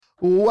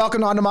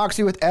Welcome on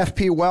Democracy with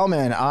FP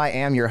Wellman. I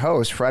am your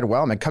host, Fred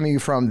Wellman, coming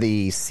from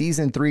the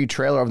Season 3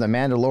 trailer of The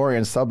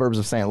Mandalorian suburbs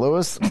of St.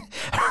 Louis.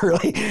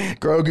 Really?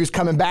 Grogu's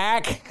coming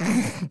back.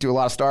 Do a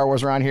lot of Star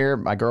Wars around here.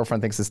 My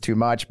girlfriend thinks it's too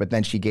much, but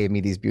then she gave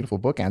me these beautiful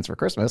bookends for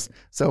Christmas,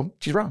 so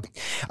she's wrong.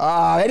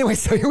 Anyway,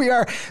 so here we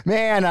are.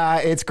 Man,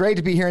 it's great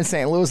to be here in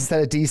St. Louis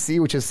instead of D.C.,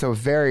 which is so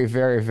very,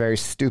 very, very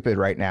stupid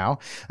right now.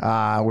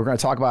 We're going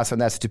to talk about some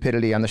of that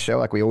stupidity on the show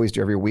like we always do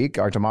every week.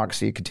 Our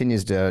democracy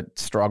continues to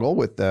struggle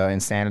with the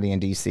insanity in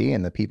DC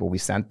and the people we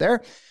sent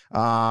there.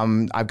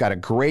 I've got a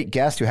great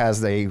guest who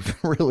has a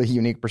really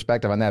unique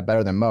perspective on that,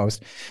 better than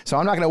most. So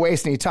I'm not going to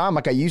waste any time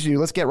like I usually do.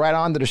 Let's get right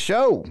on to the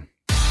show.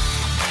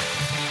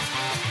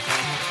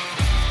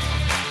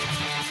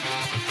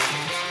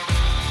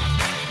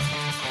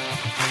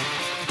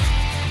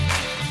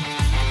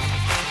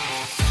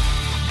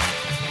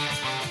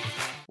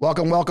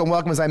 Welcome.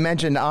 As I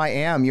mentioned, I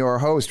am your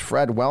host,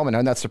 Fred Wellman.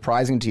 And that's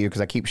surprising to you because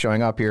I keep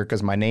showing up here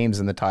because my name's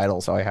in the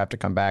title, so I have to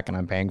come back and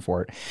I'm paying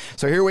for it.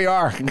 So here we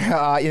are.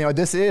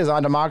 This is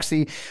On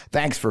Democracy.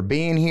 Thanks for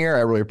being here.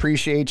 I really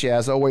appreciate you.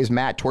 As always,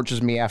 Matt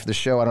tortures me after the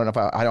show. I don't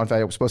know if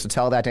I was supposed to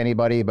tell that to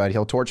anybody, but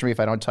he'll torture me if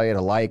I don't tell you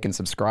to like and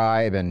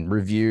subscribe and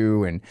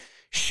review and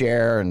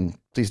share, and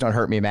please don't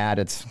hurt me, Matt.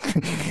 It's,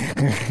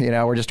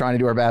 we're just trying to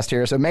do our best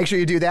here. So make sure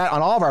you do that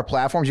on all of our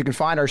platforms. You can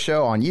find our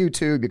show on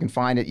YouTube. You can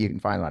find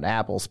it on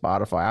Apple,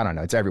 Spotify. I don't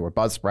know. It's everywhere.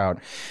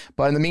 Buzzsprout.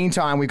 But in the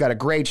meantime, we've got a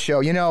great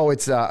show.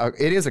 It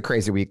is a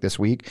crazy week this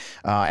week.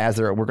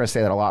 We're going to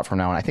say that a lot from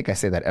now on. I think I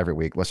say that every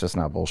week. Let's just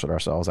not bullshit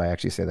ourselves. I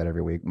actually say that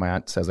every week. My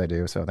aunt says I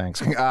do. So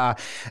thanks.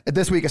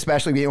 This week,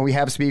 especially, we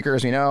have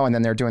speakers, and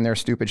then they're doing their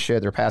stupid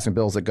shit. They're passing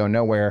bills that go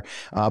nowhere.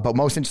 But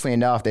most interestingly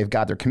enough, they've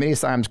got their committee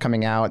assignments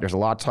coming out. There's a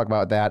lot to talk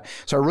about that.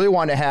 So I really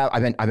wanted to have,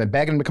 I've been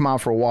begging him to come on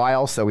for a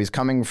while. So he's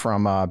coming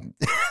from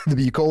the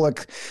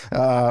bucolic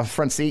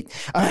front seat.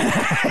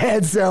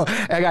 And so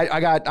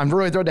I'm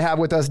really thrilled to have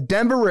with us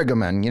Denver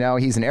Riggleman.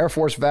 He's an Air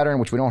Force veteran,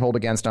 which we don't hold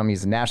against him.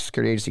 He's a National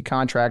Security Agency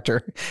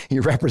contractor. He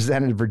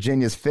represented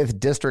Virginia's 5th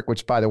District,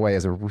 which, by the way,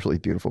 is a really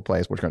beautiful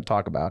place, which we're going to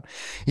talk about.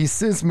 He's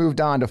since moved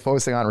on to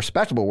focusing on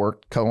respectable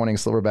work, co-owning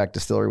Silverback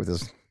Distillery with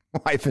his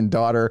wife and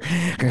daughter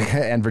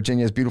and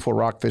Virginia's beautiful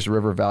Rockfish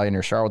River Valley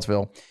near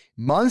Charlottesville.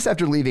 Months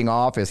after leaving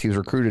office, he was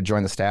recruited to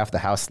join the staff of the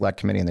House Select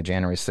Committee in the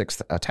January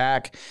 6th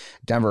attack.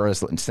 Denver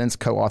has since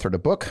co-authored a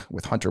book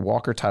with Hunter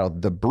Walker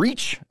titled The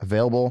Breach,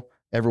 available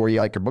everywhere you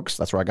like your books.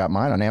 That's where I got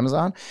mine, on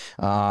Amazon.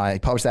 He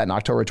published that in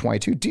October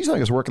 22. Detailing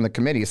his work in the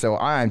committee. So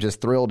I'm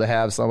just thrilled to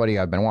have somebody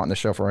I've been wanting the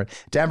show for.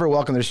 Denver,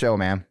 welcome to the show,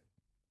 man.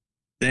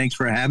 Thanks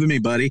for having me,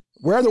 buddy.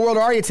 Where in the world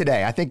are you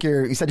today? I think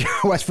you said you're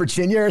West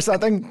Virginia or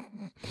something.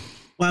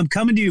 Well, I'm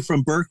coming to you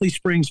from Berkeley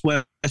Springs,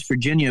 West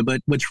Virginia,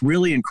 but what's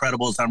really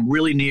incredible is I'm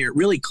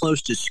really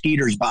close to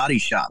Skeeter's Body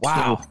Shop.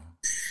 Wow.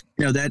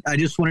 So, that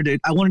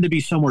I wanted to be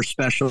somewhere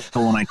special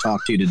when I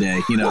talk to you today,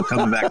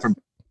 coming back from.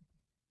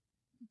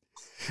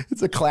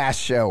 It's a class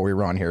show we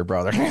run here,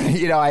 brother.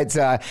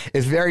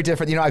 It's very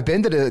different. I've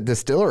been to the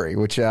distillery,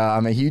 which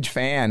I'm a huge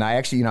fan. I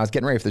actually, I was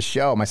getting ready for the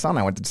show. My son and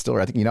I went to the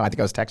distillery. I think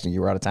I was texting you.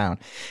 You were out of town.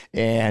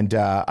 And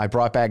I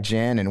brought back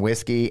gin and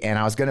whiskey, and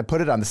I was going to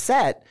put it on the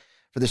set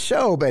for the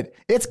show, but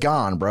it's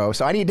gone, bro.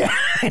 So I need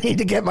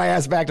to get my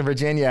ass back to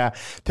Virginia,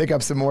 pick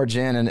up some more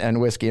gin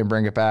and whiskey and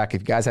bring it back.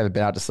 If you guys haven't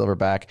been out to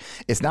Silverback,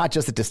 it's not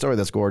just a distillery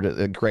that's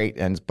great,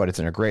 but it's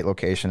in a great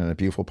location in a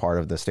beautiful part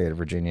of the state of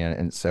Virginia.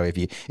 And so if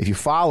you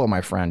follow my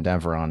friend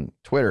Denver on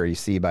Twitter, you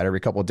see about every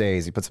couple of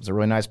days he puts up some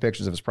really nice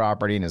pictures of his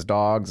property and his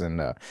dogs,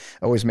 and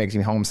always makes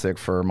me homesick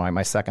for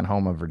my second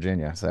home of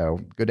Virginia. So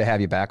good to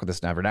have you back with us,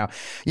 Denver. Now,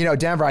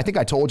 Denver, I think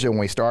I told you when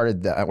we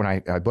started, when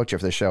I booked you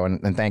for the show,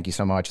 and thank you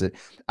so much, that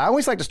I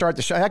always like to start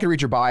the show. I can read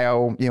your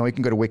bio. You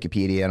can go to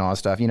Wikipedia and all that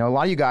stuff. A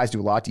lot of you guys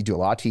do a lot. You do a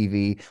lot of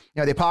TV.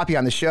 They pop you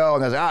on the show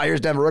and they're like,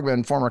 here's Denver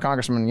Riggleman, former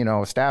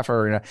congressman,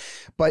 staffer.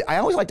 But I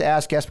always like to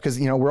ask guests because,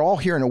 we're all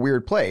here in a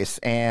weird place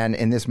and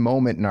in this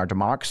moment in our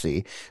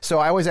democracy. So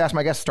I always ask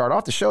my guests to start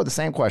off the show the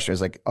same question.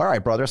 It's like, all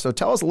right, brother. So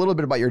tell us a little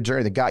bit about your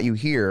journey that got you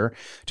here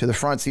to the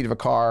front seat of a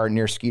car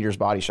near Skeeter's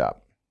Body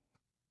Shop.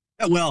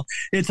 Well,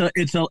 it's an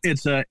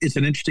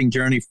interesting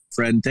journey,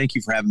 Fred. And thank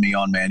you for having me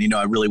on, man.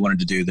 I really wanted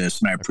to do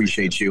this, and I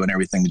appreciate you and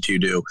everything that you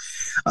do.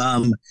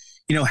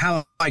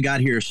 How I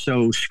got here is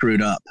so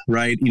screwed up,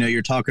 right?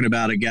 You're talking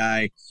about a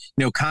guy,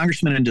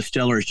 congressman and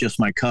distiller is just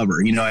my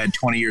cover. I had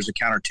 20 years of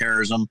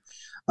counterterrorism,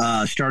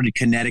 started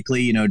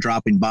kinetically,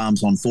 dropping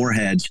bombs on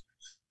foreheads.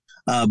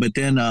 But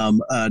then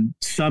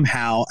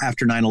somehow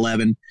after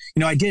 9/11,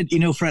 I did,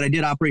 Fred, I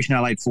did Operation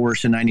Allied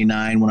Force in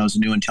 99 when I was a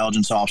new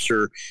intelligence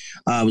officer.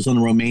 I was on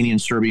the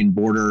Romanian-Serbian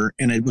border,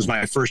 and it was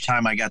my first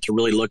time I got to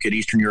really look at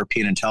Eastern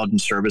European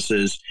intelligence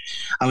services.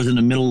 I was in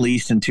the Middle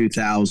East in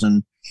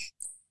 2000.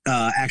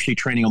 actually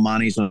training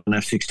Omanis on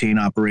F-16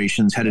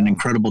 operations, had an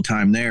incredible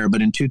time there.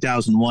 But in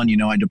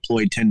 2001, I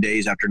deployed 10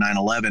 days after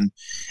 9/11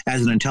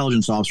 as an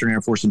intelligence officer, an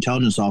Air Force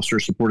intelligence officer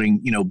supporting,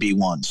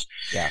 B-1s.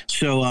 Yeah.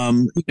 So,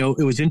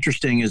 it was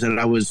interesting is that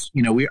I was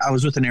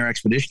with an Air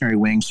Expeditionary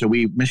Wing. So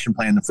we mission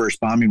planned the first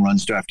bombing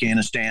runs to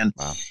Afghanistan.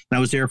 Wow. And I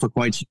was there for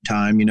quite some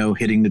time,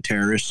 hitting the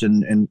terrorists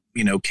and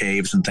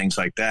caves and things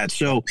like that.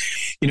 So,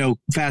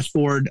 fast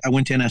forward, I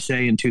went to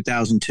NSA in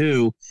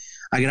 2002.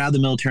 I got out of the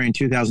military in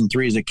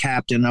 2003 as a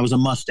captain. I was a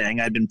Mustang.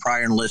 I'd been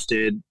prior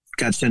enlisted,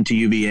 got sent to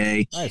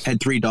UVA, nice.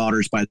 Had 3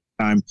 daughters by the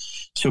time.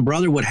 So,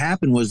 brother, what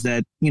happened was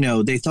that,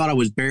 they thought I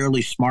was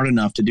barely smart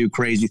enough to do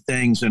crazy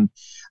things. And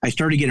I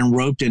started getting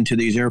roped into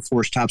these Air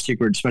Force top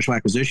secret special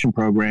acquisition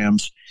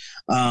programs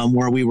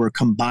where we were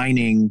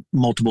combining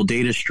multiple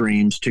data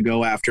streams to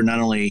go after not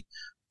only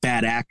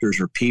bad actors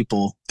or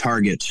people,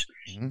 targets,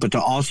 but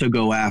to also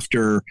go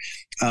after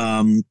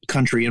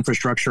country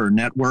infrastructure or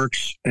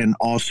networks and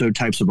also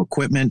types of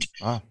equipment,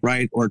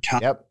 right? Or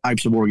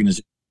types of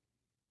organizations.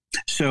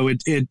 So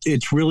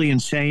it's really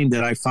insane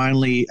that I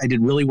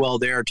did really well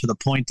there to the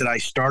point that I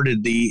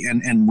started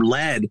and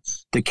led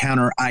the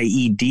counter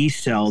IED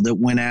cell that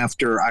went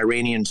after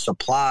Iranian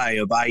supply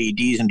of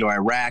IEDs into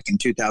Iraq in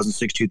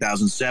 2006,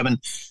 2007,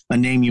 a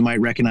name you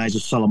might recognize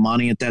as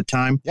Soleimani at that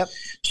time. Yep.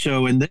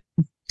 So, and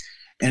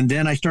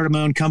then I started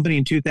my own company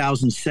in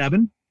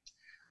 2007.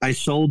 I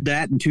sold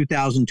that in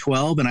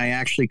 2012, and I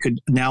actually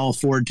could now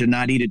afford to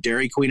not eat at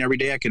Dairy Queen every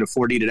day. I could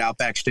afford to eat at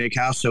Outback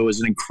Steakhouse, so it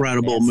was an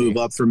incredible move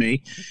up for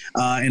me.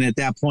 And at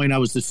that point, I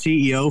was the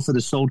CEO for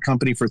the sold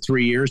company for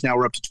 3 years. Now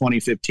we're up to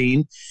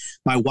 2015.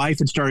 My wife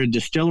had started a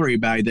distillery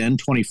by then,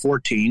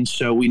 2014,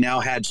 so we now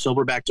had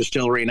Silverback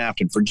Distillery in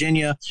Afton,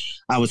 Virginia.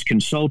 I was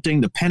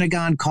consulting. The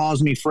Pentagon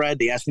calls me, Fred.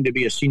 They asked me to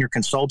be a senior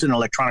consultant in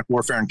electronic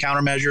warfare and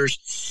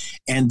countermeasures.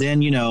 And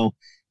then,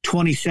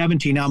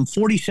 2017, now I'm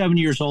 47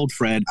 years old,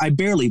 Fred. I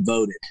barely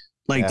voted.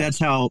 That's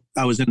how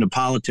I was into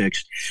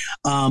politics.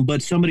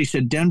 But somebody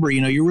said, Denver,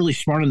 you're really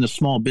smart in the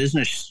small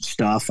business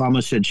stuff. I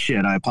almost said,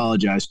 shit, I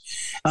apologize.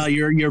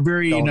 You're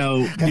very, you're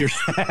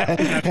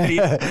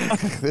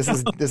this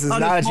is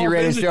not a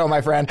G-rated show,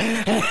 my friend.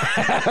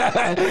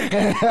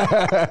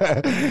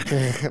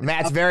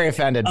 Matt's very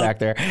offended back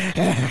there.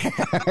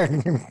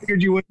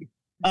 Figured you would.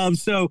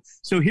 So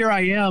here I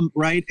am,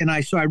 right? And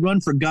I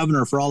run for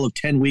governor for all of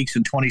 10 weeks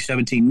in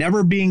 2017,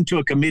 never being to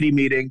a committee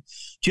meeting,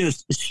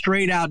 just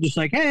straight out, just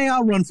like, hey,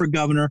 I'll run for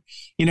governor,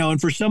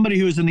 and for somebody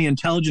who is in the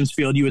intelligence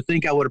field, you would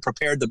think I would have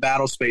prepared the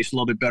battle space a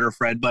little bit better,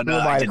 Fred, but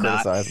I did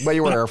not. But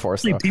you were Air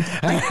Force, though.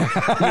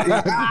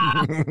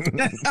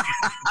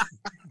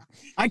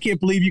 I can't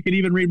believe you could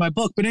even read my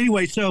book. But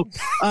anyway, so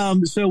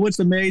what's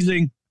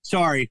amazing.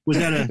 Sorry, was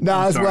that a...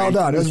 No, it was well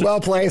done. It was well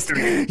placed.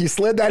 You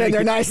slid that in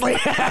there nicely.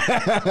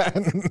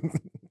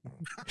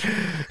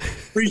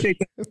 Appreciate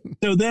that.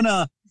 So then,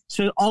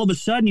 so all of a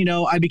sudden,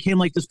 I became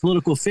like this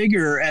political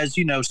figure as,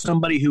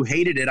 somebody who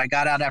hated it. I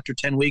got out after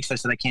 10 weeks. I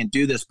said, I can't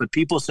do this. But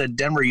people said,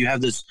 Denver, you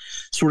have this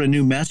sort of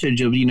new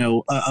message of,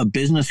 a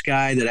business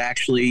guy that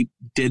actually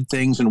did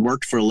things and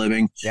worked for a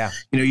living. Yeah.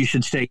 You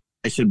should stay.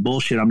 I said,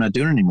 bullshit, I'm not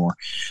doing it anymore.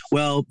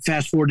 Well,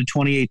 fast forward to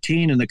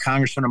 2018, and the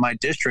congressman of my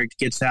district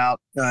gets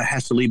out,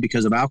 has to leave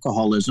because of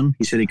alcoholism.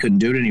 He said he couldn't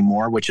do it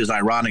anymore, which is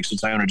ironic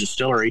since I own a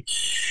distillery.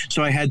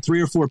 So I had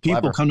 3 or 4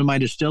 people come to my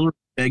distillery,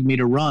 beg me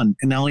to run,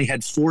 and I only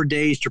had 4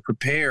 days to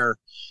prepare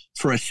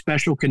for a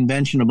special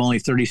convention of only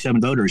 37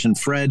 voters. And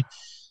Fred,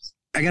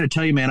 I got to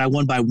tell you, man, I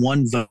won by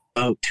 1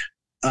 vote.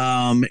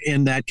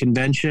 In that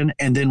convention,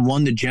 and then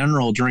won the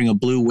general during a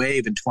blue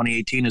wave in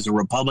 2018 as a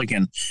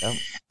Republican. Yep.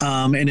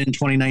 And in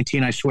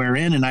 2019, I swear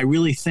in. And I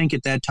really think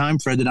at that time,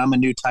 Fred, that I'm a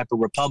new type of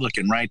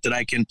Republican, right? That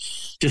I can,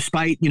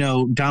 despite,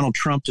 Donald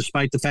Trump,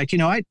 despite the fact,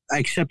 I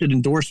accepted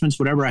endorsements,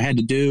 whatever I had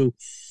to do.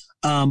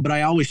 But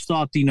I always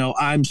thought,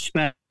 I'm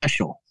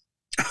special.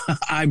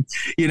 I'm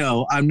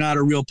not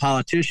a real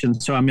politician,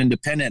 so I'm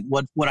independent.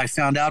 What I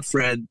found out,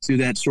 Fred, through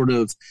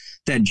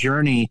that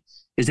journey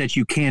is that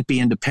you can't be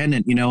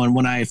independent, and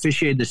when I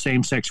officiated the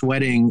same-sex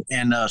wedding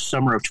in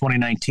summer of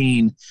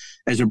 2019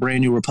 as a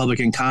brand new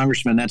Republican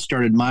congressman, that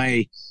started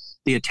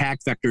the attack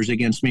vectors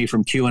against me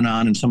from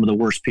QAnon and some of the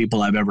worst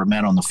people I've ever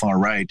met on the far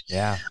right.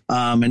 Yeah.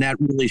 And that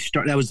really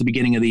that was the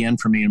beginning of the end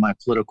for me in my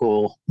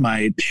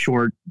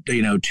short,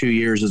 2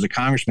 years as a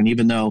congressman,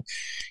 even though,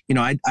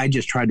 I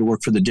just tried to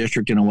work for the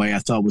district in a way I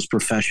thought was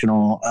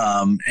professional,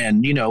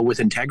 and, with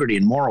integrity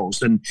and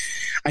morals. And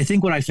I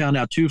think what I found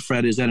out too,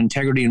 Fred, is that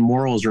integrity and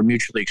morals are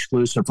mutually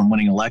exclusive from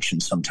winning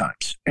elections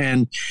sometimes.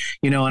 And,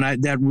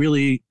 it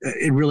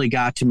really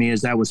got to me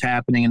as that was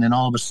happening. And then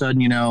all of a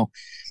sudden,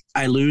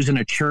 I lose in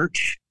a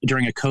church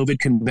during a COVID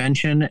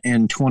convention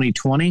in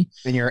 2020.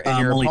 In your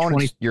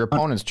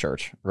opponent's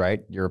church,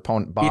 right? Your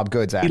opponent, Bob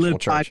Good's actual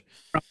church.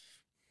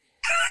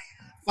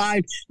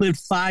 Lived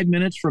 5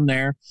 minutes from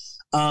there.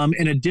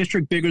 In a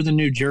district bigger than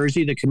New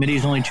Jersey, the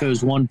committees only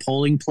chose 1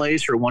 polling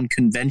place or 1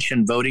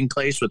 convention voting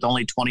place with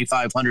only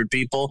 2,500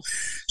 people.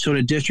 So in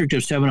a district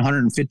of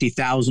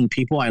 750,000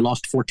 people, I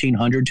lost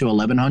 1,400 to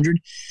 1,100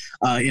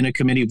 in a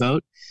committee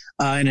vote.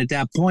 And at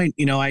that point,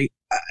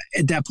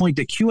 at that point,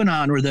 the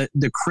QAnon or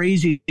the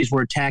crazies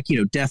were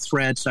attacking, death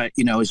threats. As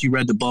you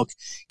read the book,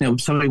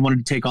 somebody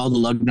wanted to take all the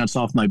lug nuts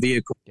off my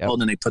vehicle,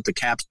 and then they put the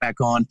caps back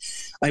on.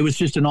 It was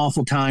just an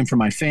awful time for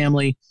my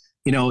family.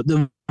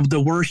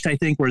 The worst, I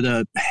think, were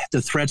the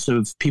threats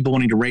of people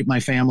wanting to rape my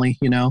family,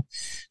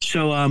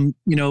 So,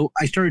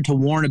 I started to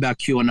warn about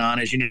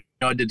QAnon. As you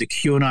know, I did the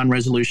QAnon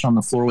resolution on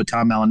the floor with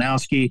Tom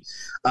Malinowski.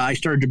 I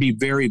started to be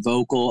very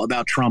vocal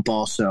about Trump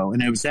also.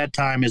 And it was that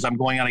time, as I'm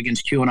going out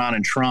against QAnon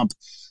and Trump,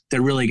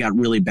 that really got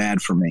really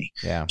bad for me.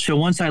 Yeah. So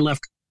once I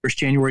left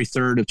January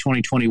 3rd of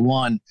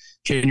 2021,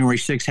 January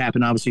 6th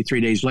happened, obviously 3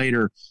 days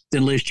later.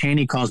 Then Liz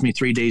Cheney calls me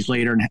 3 days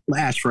later and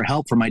asked for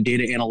help for my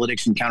data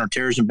analytics and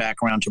counterterrorism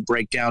background to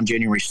break down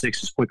January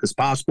 6th as quick as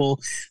possible.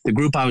 The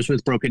group I was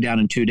with broke it down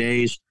in 2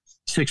 days.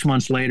 6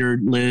 months later,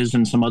 Liz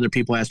and some other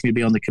people asked me to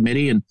be on the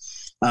committee. And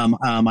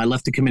I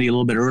left the committee a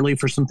little bit early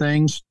for some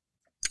things.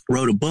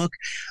 Wrote a book,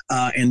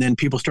 and then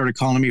people started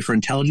calling me for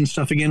intelligence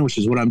stuff again, which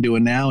is what I'm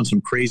doing now, and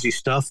some crazy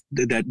stuff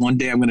that one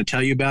day I'm going to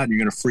tell you about, and you're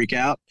going to freak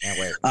out. Can't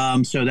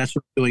wait. So that's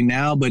what I'm doing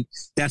now, but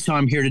that's how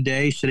I'm here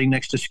today, sitting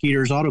next to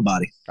Skeeter's auto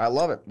body. I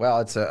love it. Well,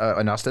 it's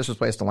an auspicious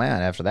place to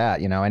land after that,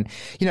 and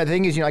the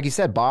thing is, like you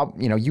said, Bob,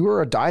 you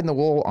were a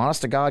dyed-in-the-wool,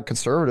 honest-to-God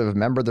conservative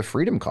member of the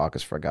Freedom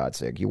Caucus, for God's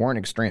sake. You weren't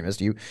an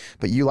extremist,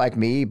 but you, like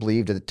me,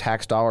 believed that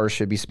tax dollars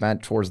should be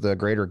spent towards the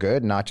greater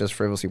good, not just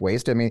frivolously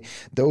wasted. I mean,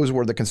 those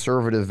were the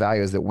conservative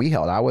values that we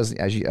held. I was,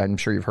 I'm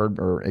sure you've heard,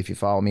 or if you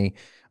follow me,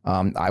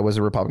 I was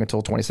a Republican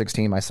until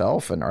 2016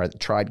 myself, and I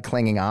tried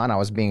clinging on. I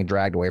was being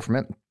dragged away from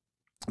it,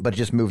 but it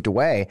just moved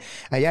away.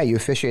 You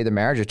officiated the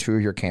marriage of two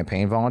of your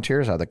campaign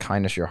volunteers out of the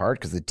kindness of your heart,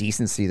 because the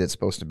decency that's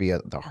supposed to be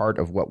at the heart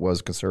of what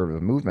was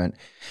conservative movement.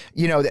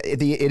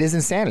 It is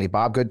insanity.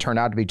 Bob Good turned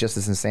out to be just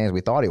as insane as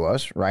we thought he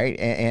was, right?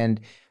 And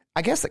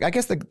I guess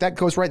that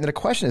goes right into the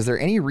question: is there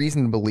any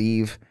reason to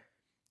believe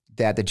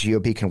that the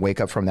GOP can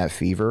wake up from that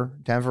fever,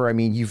 Denver? I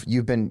mean,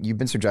 you've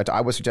been subjected. I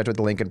was subjected with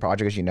the Lincoln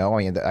Project, as you know. I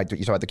mean,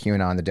 you saw the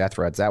QAnon, the death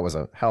threats. That was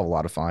a hell of a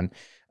lot of fun.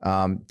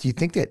 Do you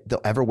think that they'll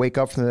ever wake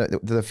up from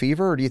the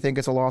fever, or do you think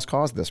it's a lost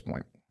cause at this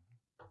point?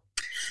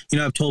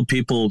 I've told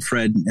people,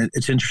 Fred,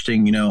 it's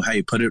interesting, how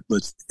you put it,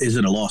 with, is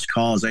it a lost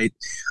cause? I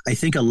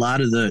think a lot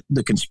of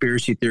the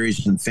conspiracy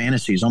theories and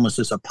fantasies, almost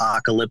this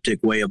apocalyptic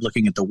way of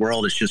looking at the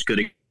world, is just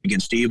good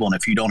against evil. And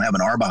if you don't have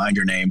an R behind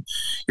your name,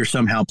 you're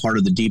somehow part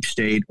of the deep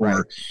state,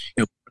 or,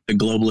 right, the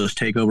globalists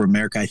take over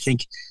America. I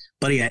think,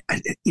 buddy,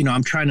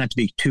 I'm trying not to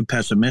be too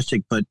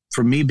pessimistic, but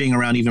for me, being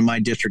around even my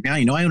district now,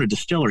 I own a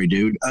distillery,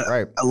 dude.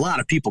 Right. A lot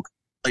of people,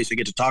 place I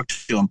get to talk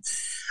to them.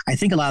 I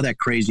think a lot of that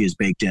crazy is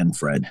baked in,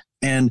 Fred.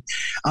 And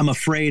I'm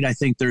afraid, I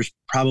think there's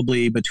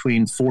probably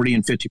between 40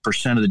 and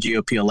 50% of the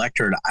GOP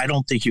electorate. I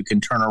don't think you can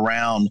turn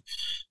around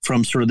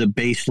from sort of the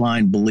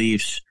baseline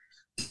beliefs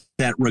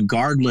that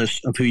regardless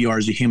of who you are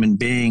as a human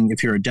being,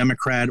 if you're a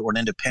Democrat or an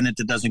independent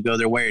that doesn't go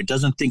their way or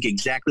doesn't think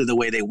exactly the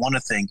way they want to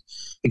think,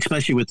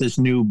 especially with this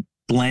new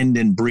blend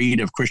and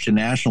breed of Christian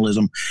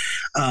nationalism,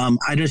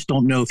 I just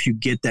don't know if you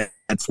get that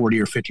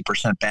 40 or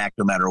 50% back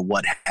no matter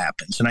what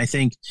happens. And I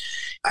think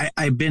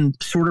I've been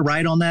sort of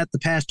right on that the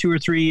past 2 or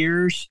 3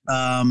 years.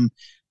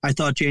 I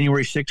thought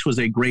January 6th was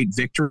a great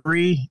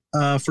victory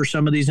for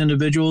some of these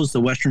individuals,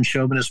 the Western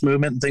chauvinist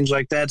movement and things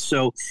like that.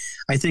 So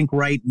I think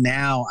right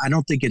now, I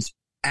don't think it's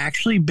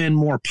actually been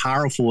more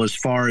powerful as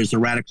far as the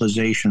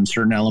radicalization,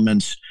 certain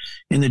elements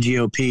in the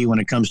GOP when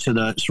it comes to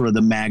the sort of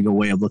the MAGA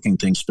way of looking at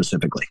things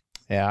specifically.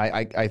 Yeah,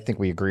 I think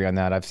we agree on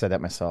that. I've said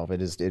that myself. It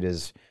needs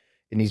to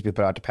be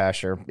put out to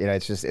pasture.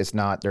 It's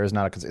not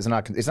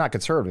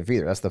conservative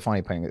either. That's the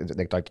funny thing.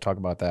 They like to talk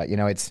about that.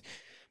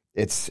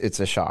 It's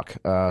a shock.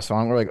 So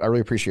I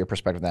really appreciate your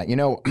perspective on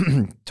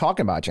that.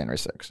 Talking about January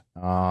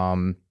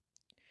 6th.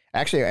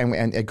 Actually,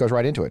 and it goes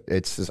right into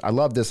it. I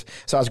love this.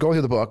 So I was going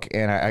through the book,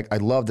 and I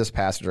love this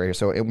passage right here.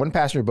 So one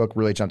passage in your book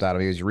really jumped out at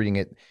me. I was reading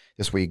it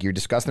this week. You're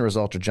discussing the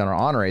results of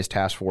General Honore's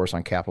task force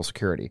on Capitol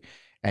security.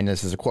 And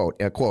this is a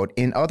quote,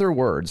 "In other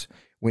words,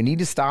 we need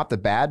to stop the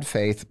bad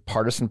faith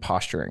partisan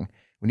posturing.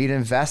 We need to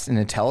invest in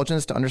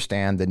intelligence to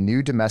understand the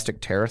new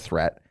domestic terror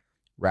threat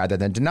rather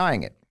than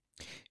denying it.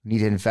 We need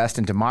to invest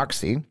in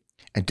democracy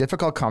and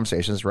difficult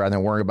conversations rather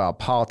than worrying about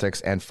politics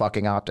and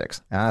fucking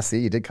optics." See,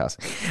 you did cuss.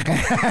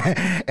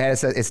 And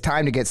it's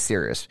time to get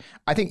serious.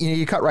 I think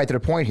you cut right to the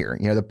point here.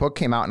 The book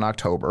came out in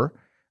October.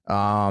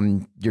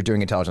 You're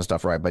doing intelligence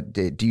stuff, right? But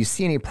do you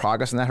see any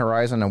progress on that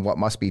horizon and what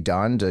must be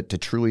done to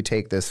truly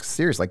take this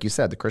serious? Like you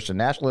said, the Christian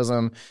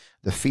nationalism,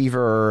 the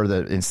fever,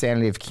 the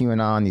insanity of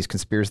QAnon, these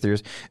conspiracy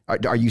theories.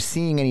 Are you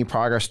seeing any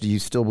progress? Do you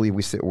still believe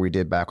we sit where we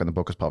did back when the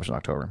book was published in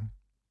October?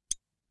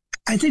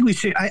 I think we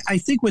see. I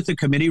think with the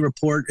committee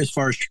report, as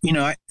far as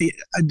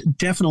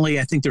definitely,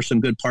 I think there's some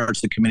good parts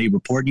of the committee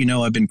report.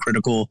 I've been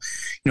critical,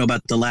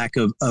 about the lack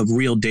of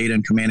real data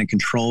and command and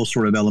control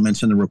sort of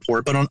elements in the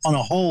report. But on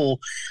a whole,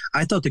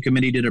 I thought the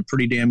committee did a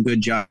pretty damn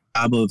good job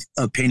of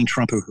painting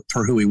Trump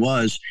for who he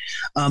was.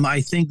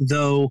 I think,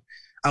 though,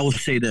 I will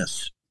say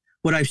this: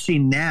 what I've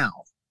seen now.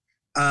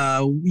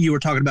 You were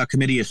talking about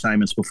committee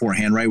assignments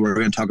beforehand, right? We're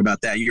going to talk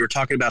about that. You were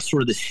talking about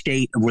sort of the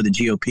state of where the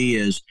GOP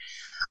is.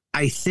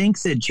 I think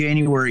that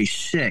January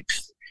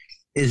 6th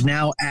is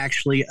now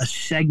actually a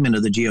segment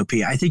of the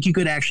GOP. I think you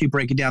could actually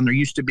break it down. There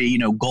used to be,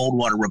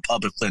 Goldwater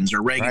Republicans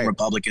or Reagan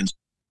Republicans.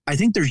 I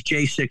think there's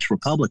J6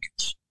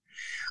 Republicans.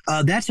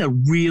 That's a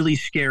really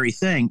scary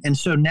thing. And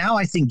so now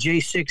I think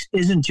J6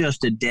 isn't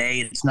just a day.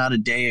 It's not a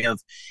day of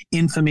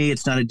infamy.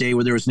 It's not a day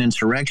where there was an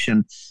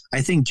insurrection.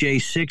 I think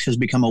J6 has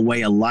become a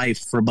way of life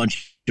for a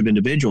bunch of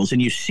individuals.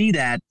 And you see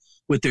that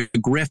with the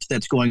grift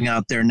that's going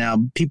out there now,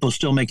 people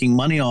still making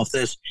money off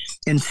this.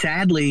 And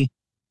sadly,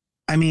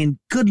 I mean,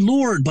 good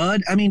Lord,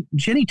 bud. I mean,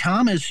 Jenny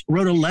Thomas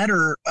wrote a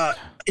letter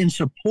in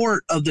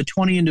support of the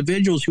 20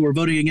 individuals who were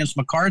voting against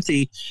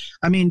McCarthy.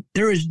 I mean,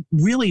 there is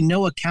really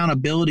no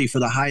accountability for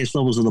the highest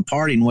levels of the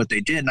party and what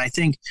they did. And I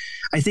think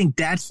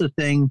that's the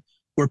thing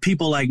where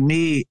people like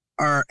me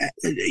are,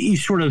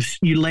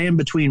 you land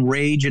between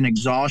rage and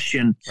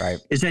exhaustion, right?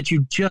 Is that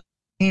you just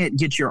can't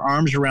get your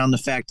arms around the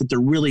fact that there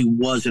really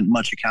wasn't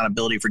much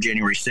accountability for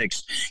January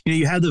 6th.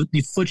 You have the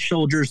foot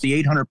soldiers, the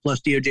 800 plus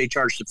DOJ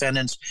charged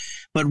defendants,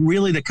 but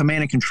really the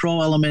command and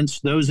control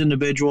elements, those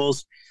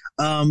individuals,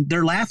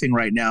 they're laughing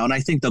right now. And I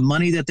think the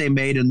money that they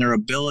made and their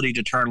ability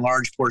to turn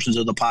large portions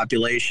of the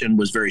population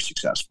was very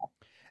successful.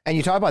 And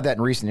you talked about that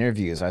in recent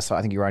interviews. I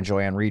think you were on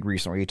Joanne Reed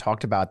recently, where you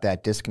talked about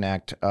that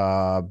disconnect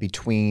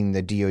between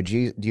the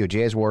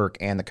DOJ's work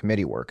and the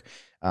committee work.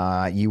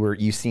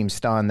 You seemed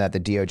stunned that the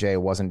DOJ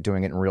wasn't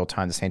doing it in real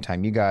time, the same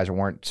time you guys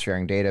weren't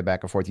sharing data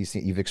back and forth.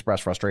 You've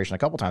expressed frustration a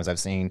couple times I've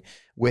seen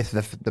with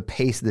the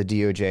pace of the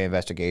DOJ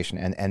investigation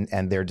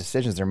and their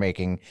decisions they're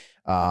making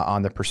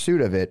on the pursuit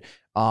of it.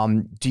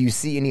 Do you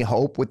see any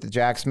hope with the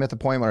Jack Smith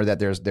appointment, or that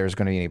there's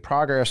going to be any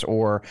progress,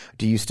 or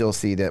do you still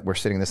see that we're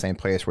sitting in the same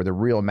place where the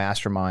real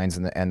masterminds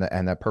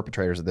and the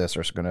perpetrators of this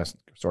are going to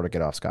sort of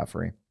get off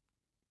scot-free?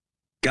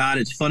 God,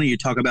 it's funny you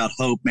talk about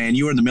hope, man.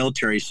 You were in the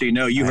military, so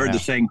you heard the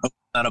saying, hope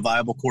is not a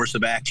viable course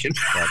of action.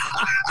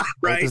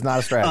 Right? Hope is not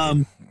a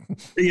strategy.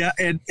 Yeah,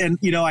 and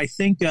I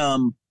think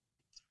I'm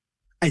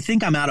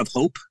out of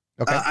hope.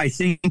 Okay. I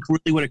think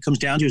really what it comes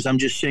down to is I'm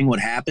just seeing what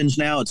happens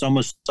now. It's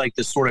almost like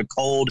this sort of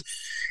cold.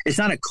 It's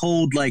not a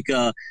cold like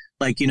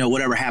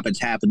whatever happens.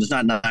 It's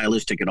not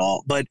nihilistic at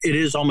all. But it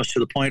is almost to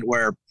the point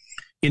where,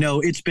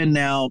 it's been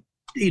now,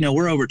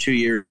 we're over 2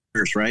 years,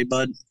 right,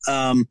 bud?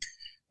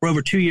 We're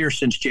over 2 years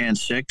since Jan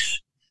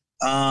 6.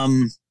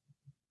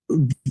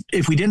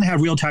 If we didn't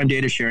have real-time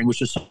data sharing,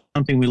 which is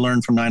something we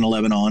learned from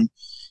 9/11 on,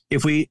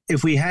 if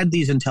we had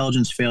these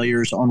intelligence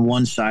failures on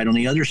one side, on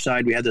the other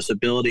side, we had this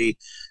ability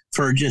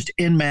for just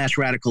en masse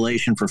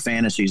radicalization for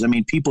fantasies. I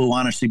mean, people who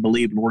honestly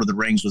believed Lord of the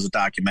Rings was a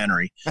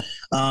documentary.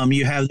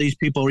 You have these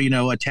people,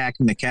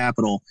 attacking the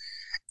Capitol.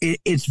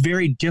 It's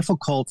very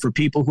difficult for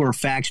people who are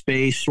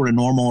facts-based, sort of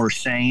normal or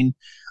sane,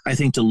 I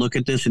think, to look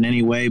at this in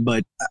any way,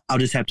 but I'll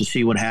just have to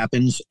see what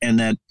happens. And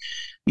that,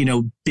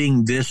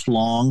 being this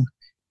long,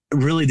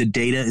 really the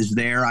data is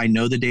there. I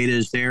know the data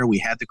is there. We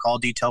had the call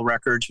detail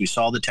records. We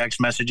saw the text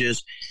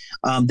messages.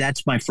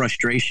 That's my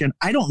frustration.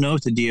 I don't know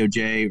if the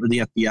DOJ or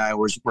the FBI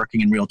was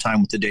working in real time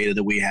with the data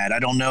that we had. I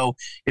don't know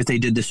if they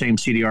did the same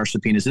CDR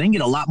subpoenas. They can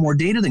get a lot more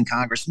data than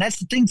Congress. And that's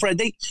the thing, Fred.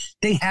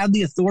 They have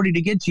the authority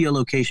to get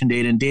geolocation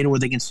data and data where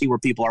they can see where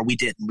people are. We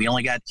didn't. We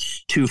only got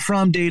to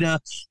from data.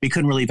 We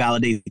couldn't really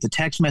validate the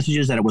text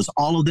messages that it was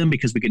all of them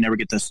because we could never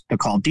get the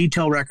call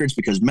detail records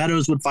because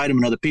Meadows would fight them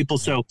and other people.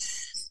 So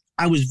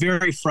I was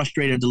very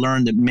frustrated to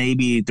learn that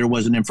maybe there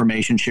wasn't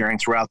information sharing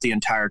throughout the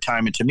entire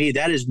time. And to me,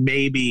 that is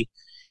maybe,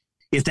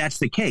 if that's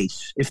the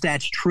case, if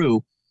that's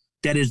true,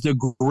 that is the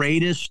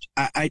greatest.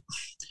 I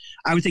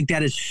would think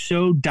that is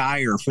so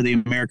dire for the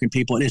American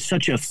people. It is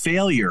such a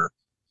failure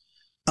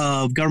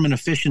of government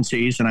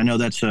efficiencies. And I know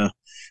that's an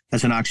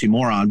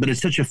oxymoron, but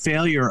it's such a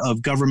failure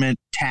of government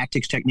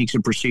tactics, techniques,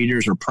 and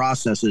procedures or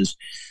processes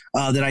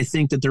that I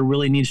think that there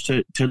really needs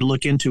to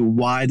look into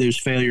why those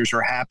failures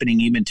are happening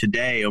even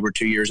today, over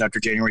 2 years after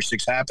January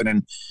 6th happened.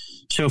 And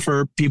so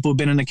for people who've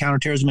been in the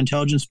counterterrorism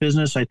intelligence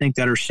business, I think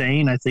that are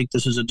sane, I think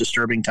this is a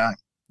disturbing time.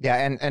 Yeah,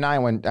 and I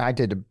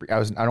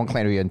don't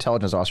claim to be an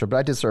intelligence officer, but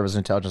I did serve as an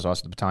intelligence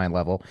officer at the battalion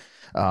level.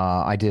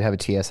 I did have a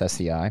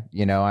TSSCI,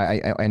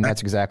 and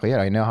that's exactly it.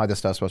 I know how this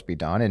stuff's supposed to be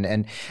done,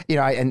 and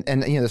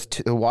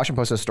the Washington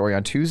Post has a story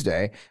on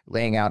Tuesday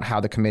laying out how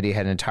the committee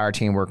had an entire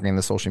team working in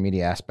the social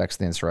media aspects of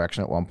the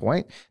insurrection at one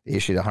point. They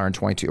issued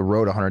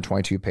wrote a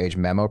 122-page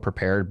memo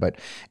prepared, but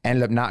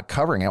ended up not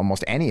covering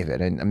almost any of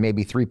it, and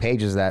maybe 3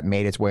 pages of that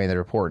made its way in the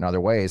report in other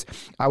ways.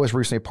 I was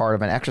recently part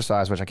of an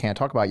exercise, which I can't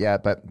talk about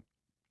yet, but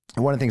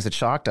one of the things that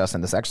shocked us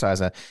in this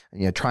exercise,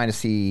 trying to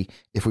see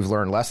if we've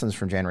learned lessons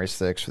from January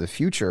 6th for the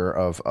future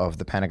of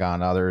the Pentagon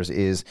and others,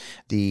 is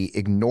the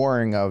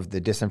ignoring of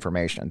the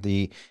disinformation.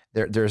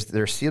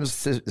 There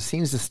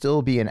seems to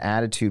still be an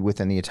attitude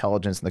within the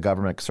intelligence and the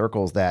government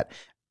circles that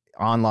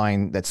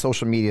online, that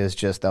social media is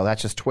just, oh,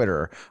 that's just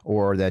Twitter,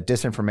 or that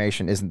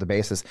disinformation isn't the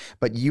basis.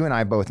 But you and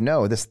I both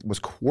know this was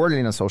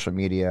coordinated on social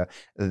media.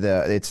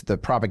 It's the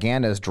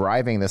propaganda is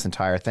driving this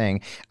entire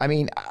thing. I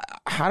mean,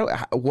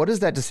 what does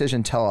that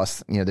decision tell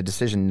us? You know, the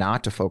decision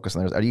not to focus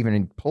on those, or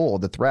even pull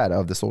the thread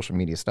of the social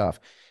media stuff.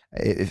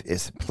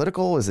 Is it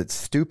political? Is it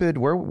stupid?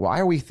 Why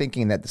are we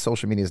thinking that the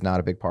social media is not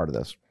a big part of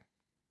this?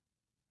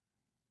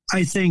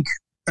 I think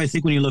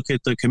when you look at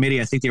the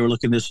committee, I think they were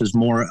looking at this as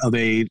more of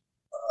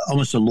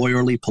almost a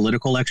lawyerly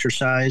political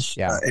exercise.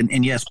 Yeah.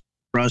 And yes,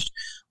 trust,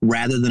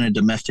 rather than a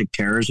domestic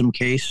terrorism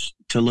case,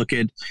 to look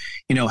at,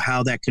 you know,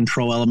 how that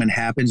control element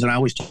happens. And I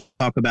always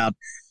talk about,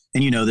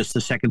 and you know, this,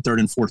 the second, third,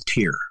 and fourth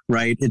tier,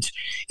 right?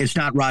 It's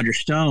not Roger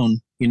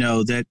Stone, you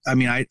know, that, I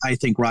mean, I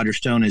think Roger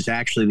Stone is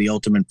actually the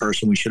ultimate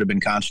person we should have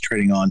been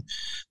concentrating on.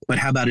 But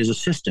how about his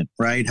assistant,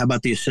 right? How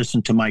about the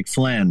assistant to Mike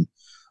Flynn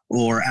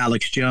or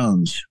Alex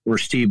Jones or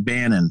Steve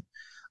Bannon?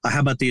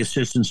 How about the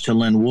assistants to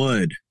Lynn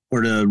Wood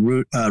or to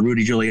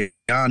Rudy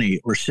Giuliani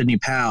or Sidney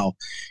Powell,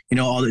 you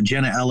know, all the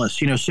Jenna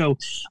Ellis, you know, so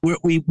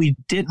we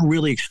didn't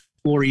really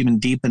explore even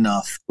deep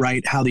enough,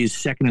 right, how these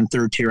second and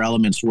third tier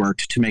elements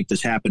worked to make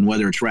this happen,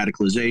 whether it's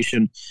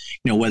radicalization,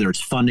 you know, whether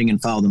it's funding and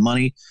follow the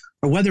money,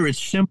 or whether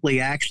it's simply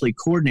actually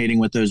coordinating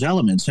with those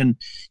elements. And,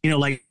 you know,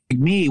 like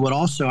me, what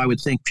also I would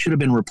think should have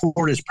been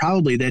reported is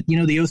probably that, you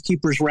know, the Oath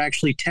Keepers were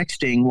actually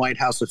texting White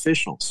House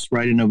officials,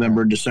 right, in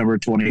November, December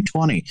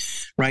 2020,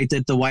 right,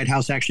 that the White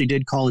House actually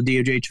did call a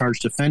DOJ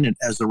charged defendant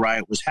as the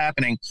riot was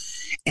happening.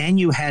 And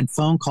you had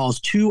phone calls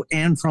to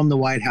and from the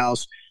White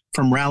House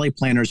from rally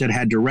planners that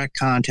had direct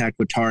contact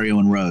with Tarrio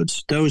and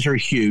Rhodes. Those are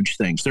huge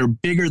things. They're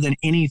bigger than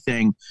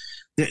anything.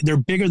 They're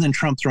bigger than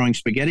Trump throwing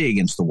spaghetti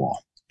against the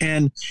wall.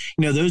 And,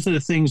 you know, those are the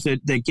things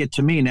that get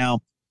to me. Now,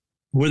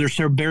 were there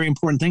some very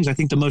important things? I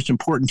think the most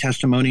important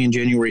testimony in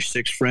January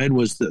 6th, Fred,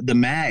 was the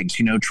mags,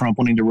 you know, Trump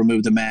wanting to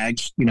remove the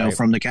mags, you know, right,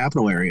 from the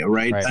Capitol area,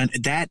 right? And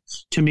that,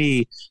 to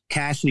me,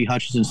 Cassidy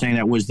Hutchinson saying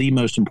that was the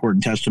most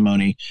important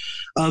testimony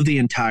of the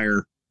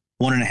entire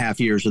 1.5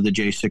 years of the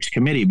J6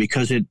 committee,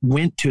 because it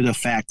went to the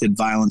fact that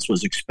violence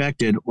was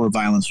expected or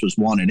violence was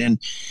wanted.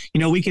 And, you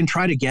know, we can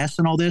try to guess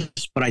and all this,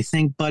 but I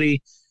think,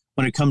 buddy,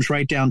 when it comes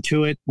right down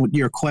to it,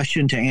 your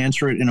question, to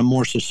answer it in a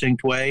more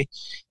succinct way,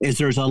 is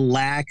there's a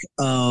lack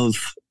of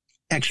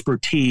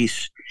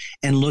expertise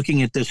and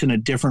looking at this in a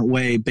different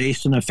way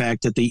based on the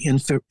fact that the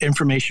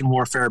information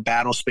warfare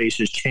battle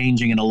space is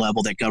changing at a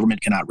level that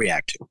government cannot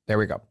react to. There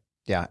we go.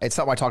 Yeah. It's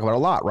something I talk about a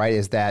lot, right?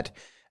 Is that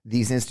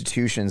these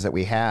institutions that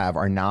we have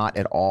are not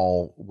at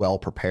all well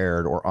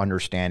prepared or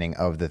understanding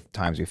of the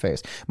times we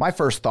face. My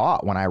first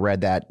thought when I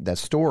read that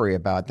story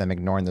about them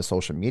ignoring the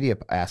social media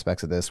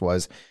aspects of this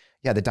was,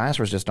 yeah, the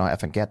dinosaurs just don't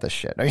effing get this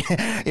shit. I mean,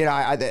 you know,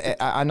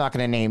 I'm not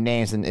going to name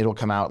names, and it'll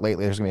come out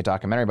lately. There's going to be a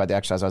documentary about the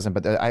exercise I was in,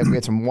 but we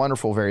had some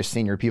wonderful, very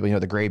senior people, you know,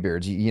 the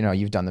graybeards. You know,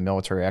 you've done the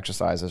military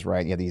exercises,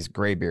 right? You have these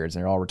graybeards,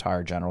 and they're all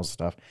retired generals and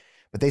stuff.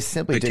 But they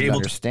simply didn't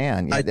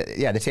understand. The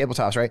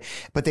tabletops, right?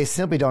 But they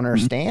simply don't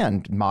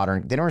understand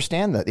they don't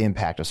understand the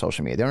impact of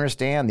social media. They don't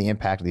understand the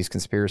impact of these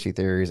conspiracy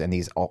theories and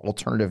these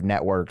alternative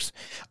networks.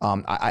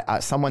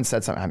 Someone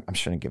said something, I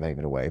shouldn't give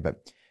it away,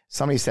 but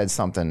somebody said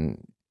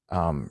something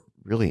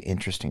really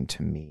interesting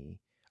to me.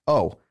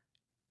 Oh,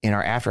 in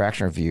our after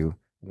action review,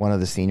 one of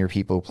the senior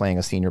people playing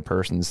a senior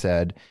person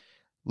said,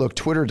 look,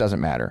 Twitter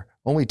doesn't matter.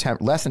 Only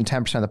less than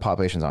 10% of the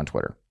population is on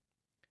Twitter.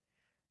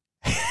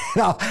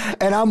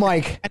 And I'm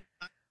like,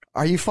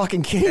 are you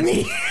fucking kidding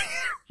me?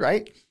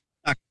 Right?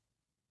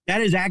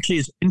 That is actually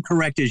as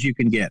incorrect as you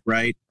can get,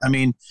 right? I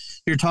mean,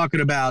 you're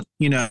talking about,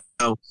 you know,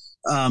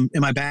 am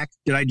I back?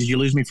 Did you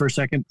lose me for a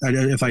second?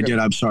 If I did,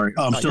 I'm sorry.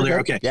 Oh, I'm still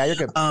there. Good. Okay. Yeah, you're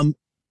good.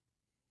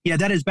 Yeah,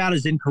 that is about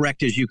as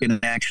incorrect as you can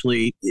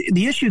actually.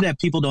 The issue that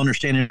people don't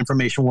understand in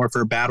information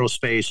warfare battle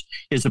space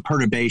is the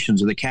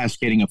perturbations or the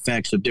cascading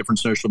effects of different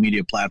social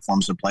media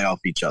platforms that play off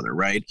each other,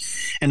 right?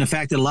 And the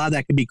fact that a lot of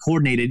that can be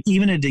coordinated,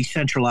 even in a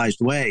decentralized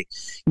way.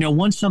 You know,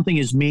 once something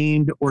is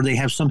memed or they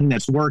have something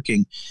that's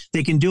working,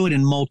 they can do it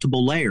in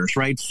multiple layers,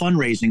 right?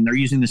 Fundraising, they're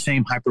using the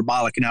same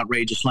hyperbolic and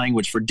outrageous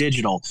language for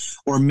digital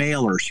or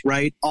mailers,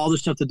 right? All the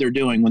stuff that they're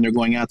doing when they're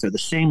going out there, the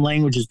same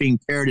language is being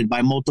parroted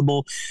by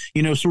multiple,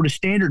 you know, sort of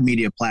standard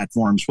media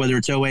platforms, whether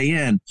it's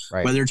OAN,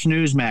 right, whether it's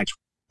Newsmax,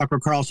 Tucker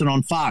Carlson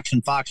on Fox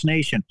and Fox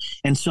Nation,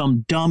 and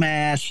some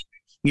dumbass,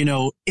 you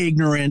know,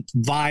 ignorant,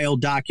 vile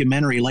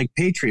documentary like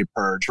Patriot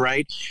Purge,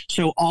 right?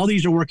 So all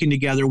these are working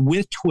together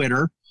with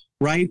Twitter,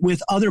 right?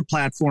 With other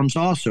platforms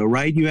also,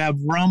 right? You have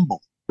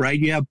Rumble, right?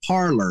 You have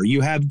Parler,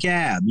 you have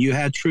Gab, you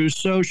have Truth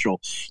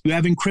Social, you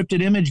have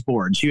encrypted image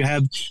boards, you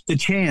have the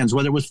Chans,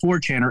 whether it was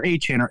 4chan or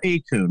 8chan or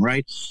 8kun,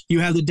 right?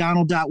 You have the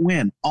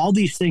Donald.win. All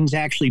these things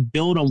actually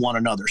build on one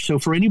another. So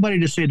for anybody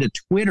to say that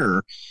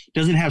Twitter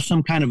doesn't have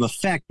some kind of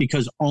effect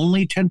because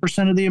only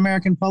 10% of the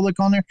American public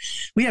on there,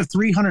 we have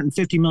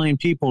 350 million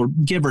people,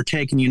 give or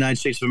take, in the United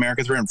States of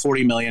America,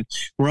 340 million.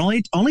 We're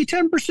only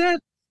 10%.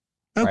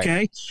 Okay.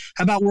 Right.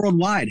 How about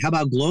worldwide? How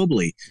about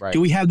globally? Right. Do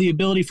we have the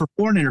ability for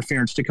foreign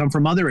interference to come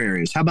from other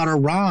areas? How about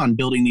Iran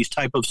building these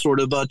type of sort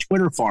of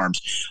Twitter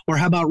farms? Or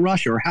how about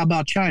Russia? Or how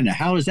about China?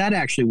 How is that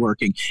actually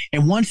working?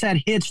 And once that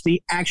hits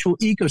the actual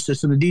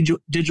ecosystem, the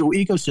digital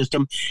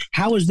ecosystem,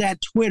 how is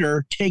that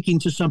Twitter taking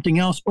to something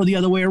else or the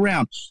other way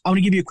around? I want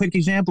to give you a quick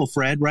example,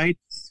 Fred, right?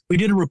 We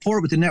did a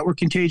report with the Network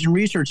Contagion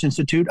Research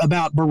Institute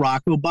about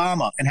Barack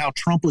Obama and how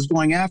Trump was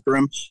going after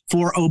him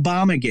for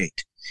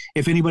Obamagate.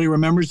 If anybody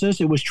remembers this,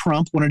 it was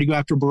Trump wanted to go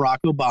after Barack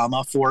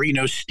Obama for,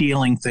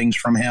 stealing things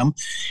from him.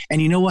 And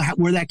you know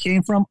where that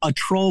came from? A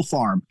troll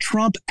farm.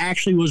 Trump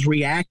actually was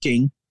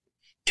reacting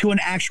to an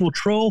actual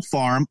troll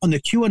farm on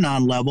the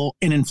QAnon level.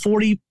 And in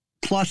 40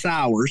 plus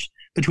hours,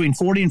 between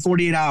 40 and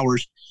 48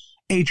 hours,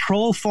 a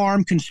troll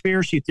farm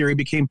conspiracy theory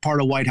became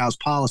part of White House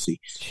policy.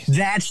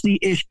 That's the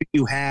issue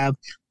you have.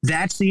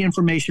 That's the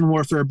information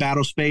warfare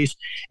battle space.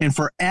 And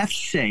for F's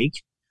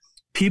sake,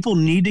 people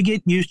need to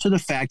get used to the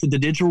fact that the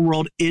digital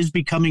world is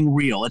becoming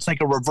real. It's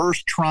like a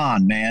reverse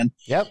Tron, man.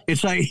 Yep.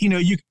 It's like, you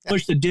can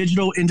push the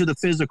digital into the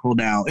physical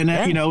now. And,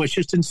 it's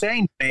just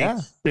insane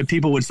that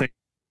people would say.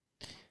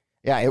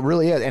 Yeah, it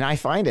really is. And I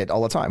find it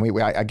all the time.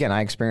 I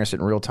experienced it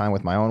in real time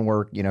with my own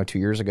work, 2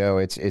 years ago.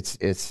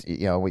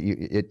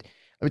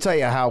 Let me tell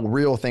you how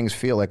real things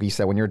feel. Like you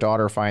said, when your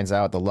daughter finds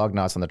out the lug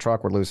nuts on the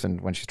truck were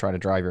loosened when she's trying to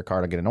drive your car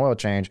to get an oil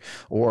change,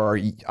 or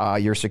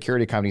your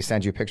security company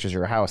sends you pictures of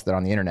your house that are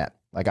on the internet,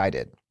 like I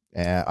did.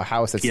 A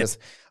house that's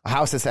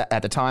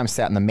at the time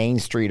sat in the main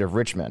street of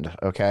Richmond.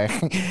 Okay,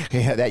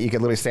 that you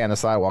could literally stand on the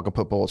sidewalk and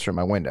put bullets through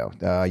my window.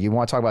 You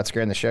want to talk about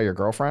scaring the shit your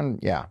girlfriend?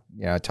 Yeah,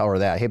 tell her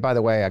that. Hey, by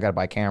the way, I got to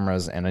buy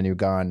cameras and a new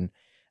gun.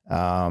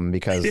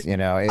 Because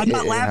I'm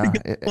not laughing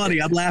because it's funny.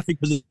 I'm laughing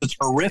because it's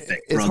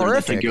horrific. It's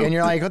horrific, and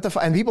you're like, what the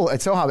fuck? And people,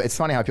 it's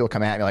funny how people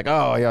come at me like,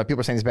 oh, people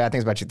are saying these bad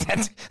things about you.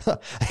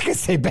 I can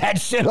say bad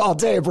shit all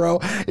day, bro.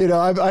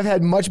 I've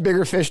had much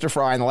bigger fish to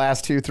fry in the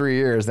last 2-3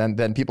 years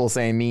than people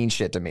saying mean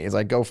shit to me. It's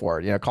like, go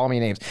for it. Call me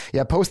names.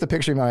 Yeah, post the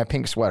picture of my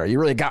pink sweater. You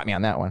really got me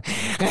on that one.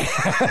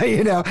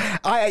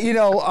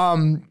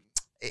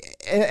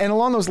 And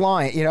along those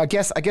lines, I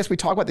guess we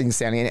talk about the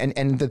insanity,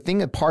 and the thing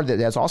that part of it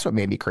that's also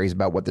made me crazy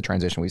about what the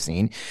transition we've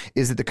seen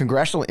is that the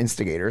congressional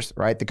instigators,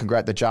 right?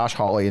 The Josh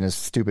Hawley and his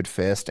stupid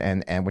fist,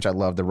 and which I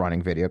love the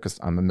running video because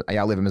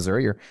I live in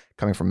Missouri. You're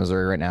coming from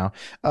Missouri right now,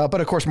 but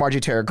of course Margie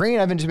Tara Greene,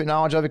 I have intimate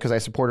knowledge of it because I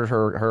supported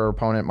her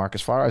opponent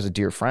Marcus Farrar as a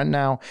dear friend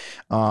now.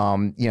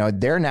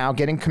 They're now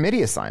getting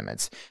committee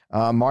assignments.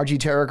 Margie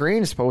Tara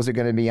Greene is supposedly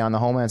going to be on the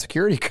Homeland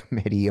Security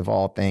Committee of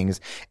all things,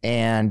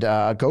 and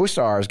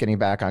Gosar is getting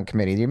back on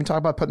committee. They even talk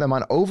about putting them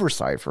on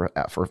oversight for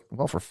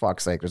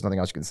fuck's sake. There's nothing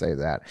else you can say to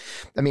that.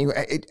 I mean,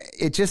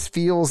 it just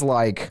feels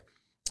like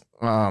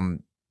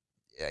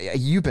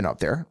you've been up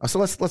there. So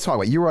let's talk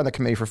about it. You were on the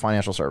Committee for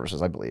Financial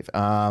Services, I believe.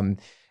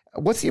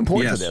 What's the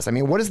importance of this? I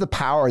mean, what is the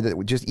power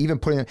that just even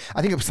putting?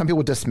 I think some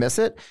people dismiss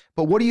it,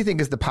 but what do you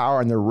think is the power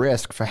and the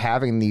risk for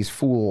having these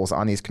fools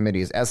on these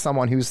committees? As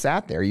someone who's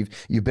sat there,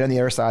 you've been on the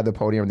other side of the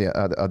podium,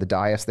 of the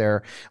dais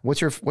there.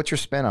 What's your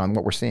spin on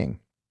what we're seeing?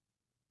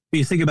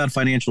 You think about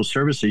financial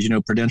services,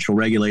 prudential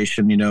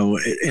regulation,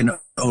 and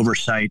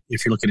oversight.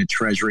 If you're looking at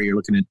Treasury, you're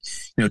looking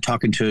at,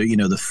 talking to,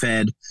 the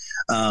Fed,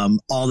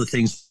 all the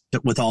things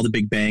with all the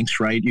big banks,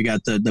 right? You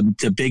got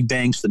the big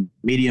banks, the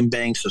medium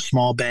banks, the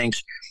small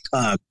banks,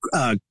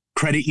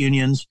 credit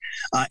unions,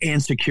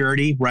 and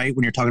security, right?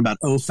 When you're talking about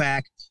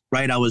OFAC,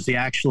 right? I was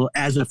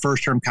as a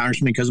first-term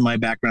congressman, because of my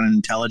background in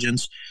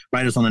intelligence,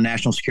 right? I was on the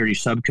National Security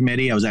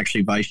Subcommittee. I was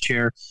actually vice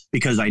chair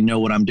because I know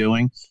what I'm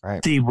doing.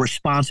 Right. The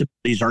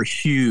responsibilities are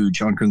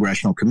huge on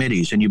congressional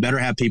committees, and you better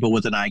have people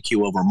with an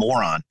IQ over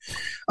moron.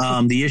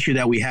 The issue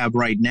that we have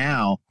right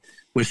now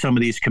with some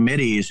of these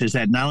committees is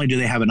that not only do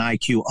they have an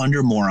IQ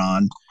under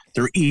moron,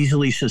 they're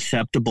easily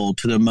susceptible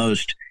to the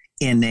most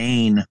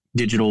inane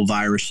digital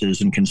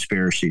viruses and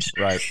conspiracies.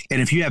 Right. And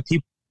if you have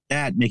people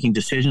that making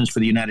decisions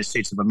for the United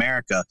States of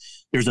America,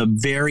 there's a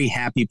very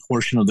happy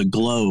portion of the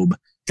globe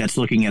that's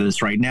looking at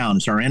us right now, and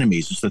it's our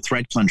enemies. It's the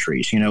threat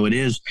countries. It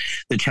is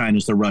the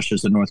Chinas, the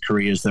Russias, the North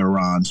Koreas, the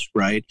Irans,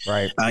 right?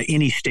 Right.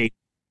 Any state,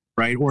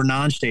 right, or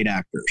non-state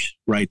actors,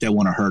 right, that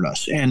want to hurt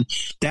us. And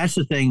that's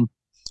the thing.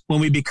 When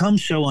we become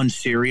so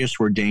unserious,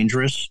 we're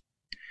dangerous.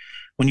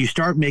 When you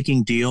start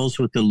making deals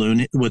with the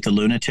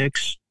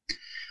lunatics,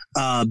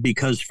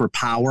 because for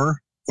power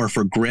or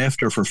for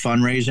grift or for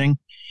fundraising,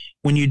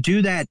 when you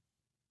do that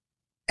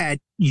at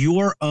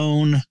your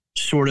own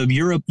sort of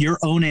your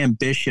own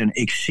ambition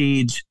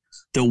exceeds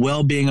the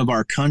well-being of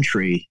our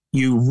country,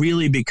 you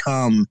really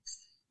become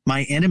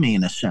my enemy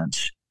in a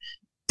sense.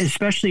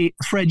 Especially,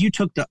 Fred, you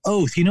took the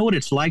oath. You know what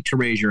it's like to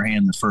raise your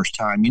hand the first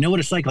time. You know what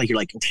it's like you're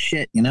like, oh,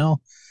 shit,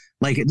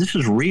 like this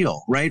is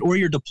real, right? Or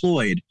you're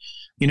deployed,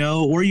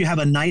 or you have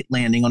a night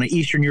landing on an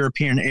Eastern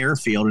European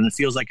airfield and it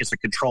feels like it's a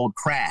controlled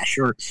crash,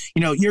 or,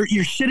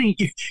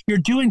 you're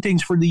doing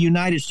things for the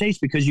United States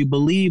because you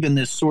believe in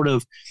this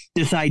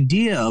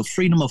idea of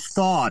freedom of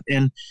thought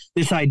and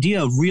this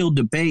idea of real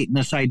debate and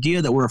this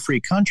idea that we're a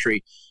free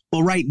country.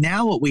 Well, right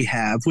now what we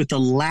have with the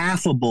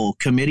laughable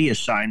committee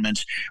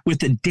assignments, with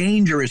the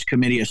dangerous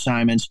committee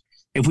assignments,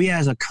 if we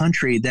as a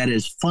country that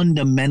is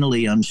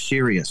fundamentally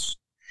unserious.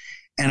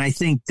 And I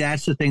think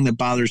that's the thing that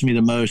bothers me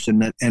the most,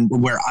 and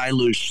where I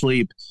lose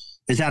sleep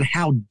is that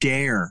how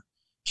dare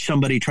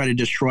somebody try to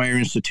destroy our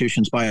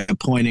institutions by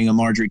appointing a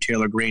Marjorie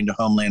Taylor Greene to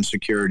Homeland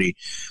Security,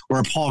 or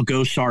a Paul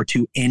Gosar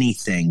to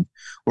anything,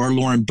 or a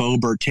Lauren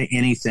Boebert to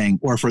anything,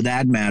 or for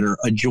that matter,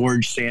 a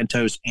George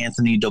Santos,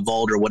 Anthony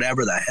DeVolder,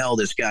 whatever the hell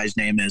this guy's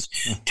name is,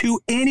 to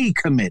any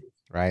committee.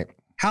 Right.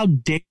 How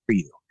dare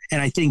you? And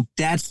I think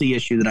that's the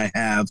issue that I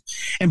have.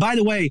 And by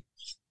the way,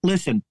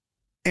 listen,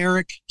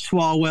 Eric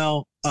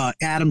Swalwell,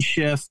 Adam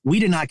Schiff, we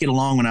did not get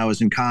along when I was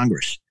in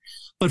Congress.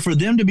 But for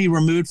them to be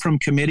removed from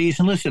committees,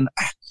 and listen,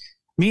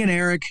 me and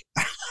Eric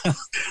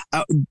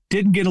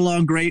didn't get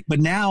along great, but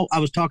now I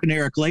was talking to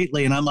Eric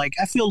lately, and I'm like,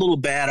 I feel a little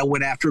bad. I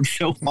went after him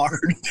so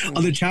hard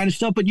on the China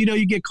stuff, but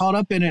you get caught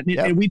up in it,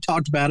 and we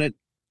talked about it.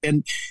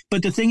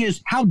 But the thing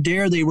is, how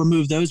dare they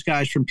remove those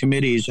guys from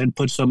committees and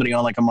put somebody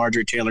on like a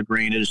Marjorie Taylor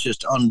Greene? It is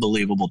just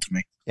unbelievable to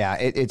me. Yeah,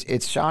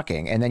 it's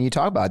shocking. And then you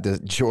talk about the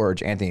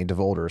George Anthony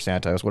DeVolder,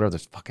 Santos, whatever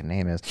this fucking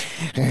name is.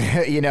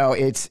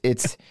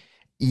 It's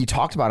you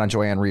talked about on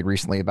Joanne Reed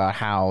recently about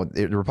how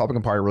the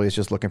Republican Party really is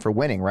just looking for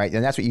winning, right?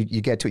 And that's what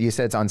you get to. You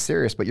said it's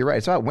unserious, but you're right.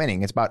 It's about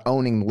winning. It's about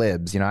owning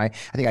libs. I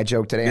think I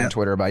joked today on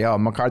Twitter about,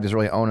 McCarthy's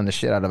really owning the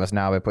shit out of us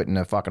now by putting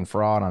a fucking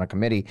fraud on a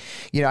committee.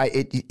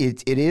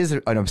 It is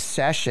an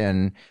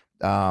obsession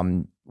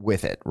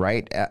with it,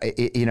 right?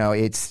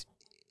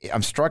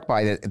 I'm struck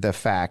by the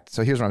fact.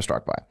 So here's what I'm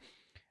struck by.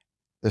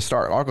 The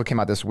article came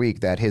out this week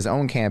that his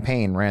own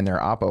campaign ran their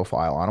Oppo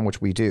file on him,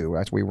 which we do.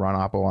 That's we run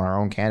Oppo on our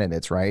own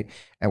candidates, right?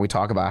 And we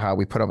talk about how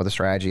we put up with the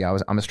strategy.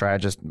 I'm a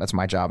strategist. That's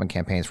my job in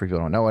campaigns. For people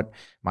who don't know it,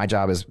 my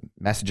job is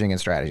messaging and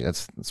strategy.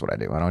 That's what I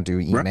do. I don't do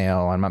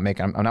email. I'm not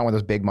one of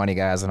those big money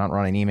guys. I'm not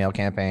running email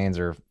campaigns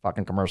or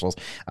fucking commercials.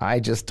 I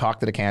just talk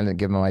to the candidate and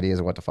give them ideas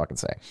of what to fucking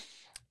say.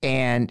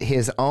 And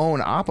his own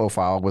Oppo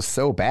file was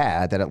so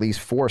bad that at least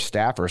 4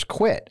 staffers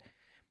quit.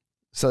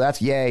 So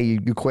that's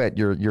you quit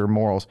your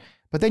morals.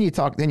 But then you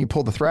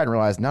pull the thread and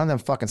realize none of them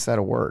fucking said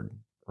a word,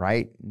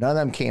 right? None of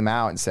them came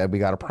out and said, we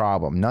got a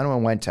problem. None of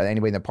them went to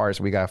anybody in the party,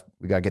 so we got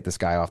to get this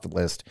guy off the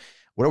list.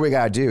 What do we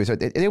got to do? So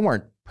they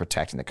weren't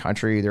protecting the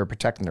country. They were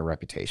protecting their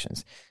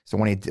reputations. So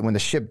when the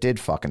ship did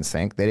fucking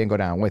sink, they didn't go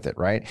down with it,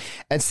 right?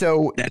 And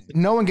so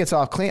no one gets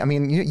off clean. I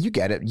mean, you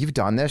get it. You've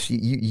done this.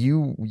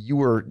 You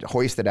were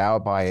hoisted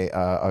out by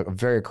a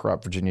very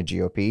corrupt Virginia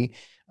GOP.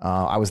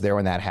 I was there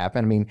when that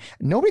happened. I mean,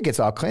 nobody gets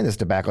off clean this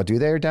debacle, do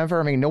they, Denver?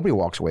 I mean, nobody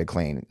walks away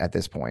clean at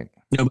this point.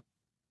 No.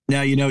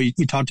 Now, you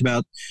talked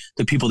about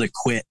the people that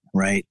quit,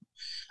 right?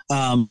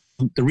 The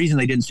reason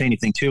they didn't say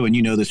anything too, and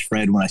you know this,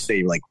 Fred, when I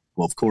say like,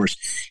 well, of course,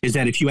 is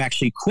that if you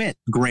actually quit,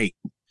 great.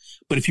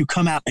 But if you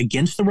come out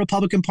against the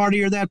Republican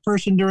Party or that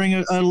person during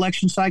an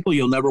election cycle,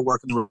 you'll never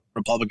work in the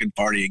Republican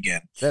Party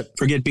again. Yep.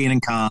 Forget being in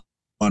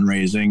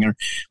fundraising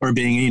or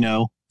being,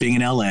 being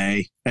in LA,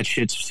 that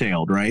shit's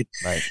sailed, right?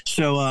 Right.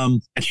 So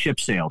that ship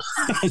sailed.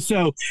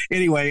 So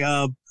anyway,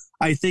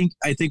 I think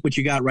what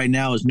you got right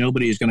now is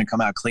nobody is going to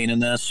come out clean in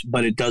this,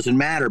 but it doesn't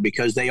matter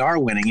because they are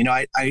winning.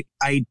 I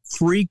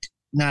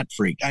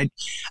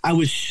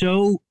was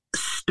so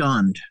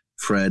stunned,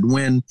 Fred,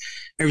 when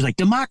it was like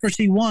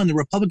democracy won, the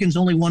Republicans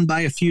only won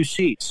by a few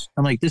seats.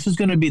 I'm like, this is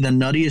going to be the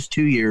nuttiest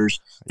 2 years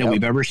that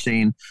we've ever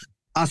seen.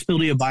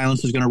 Possibility of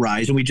violence is going to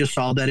rise, and we just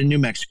saw that in New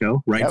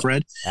Mexico, right,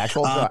 Fred?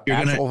 Actual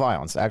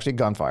violence, actually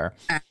gunfire.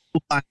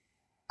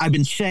 I've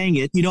been saying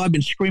it. I've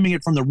been screaming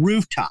it from the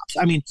rooftops.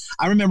 I mean,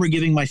 I remember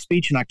giving my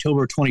speech in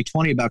October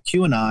 2020 about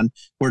QAnon,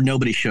 where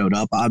nobody showed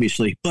up,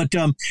 obviously, but,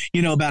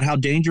 about how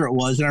dangerous it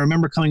was. And I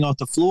remember coming off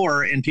the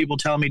floor and people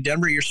telling me,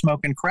 Denver, you're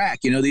smoking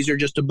crack. These are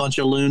just a bunch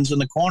of loons in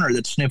the corner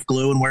that sniff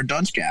glue and wear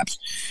dunce caps,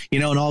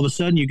 and all of a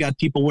sudden you got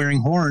people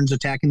wearing horns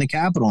attacking the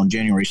Capitol on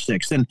January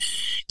 6th. And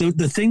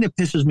the thing that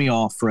pisses me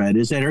off, Fred,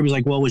 is that everybody's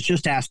like, well, it was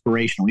just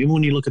aspirational. Even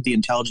when you look at the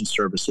intelligence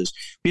services,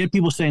 we had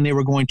people saying they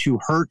were going to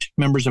hurt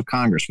members of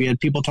Congress. We had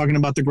people talking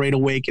about the Great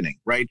Awakening,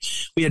 right?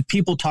 We had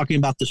people talking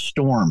about the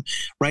storm,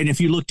 right? And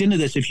if you looked into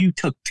this, if you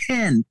took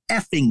 10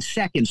 effing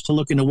seconds to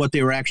look into what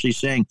they were actually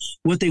saying,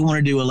 what they want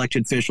to do,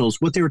 elected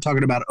officials, what they were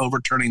talking about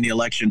overturning the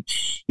election,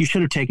 you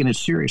should have taken it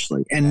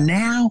seriously. And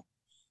now,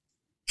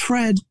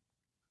 Fred,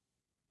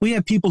 we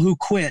have people who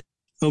quit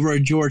over a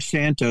George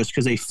Santos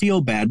because they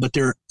feel bad, but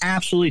they're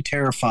absolutely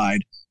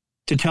terrified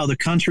to tell the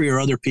country or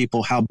other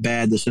people how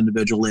bad this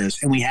individual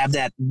is. And we have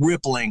that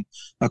rippling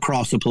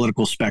across the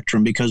political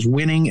spectrum because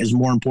winning is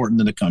more important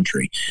than the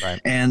country.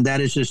 Right. And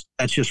that's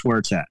just where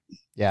it's at.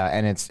 Yeah.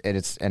 And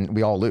it's and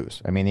we all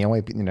lose. I mean,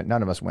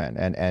 none of us win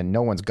and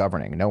no one's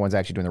governing. No one's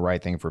actually doing the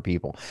right thing for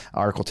people.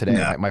 Article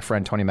today, my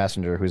friend Tony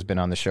Messenger, who's been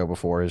on the show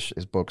before,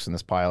 his book's in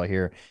this pile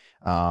here.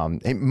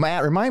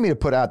 Matt, remind me to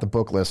put out the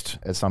book list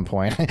at some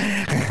point.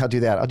 I'll do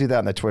that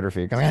in the Twitter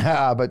feed.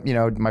 But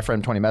my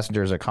friend Tony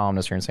Messenger is a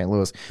columnist here in St.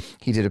 Louis.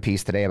 He did a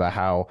piece today about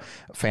how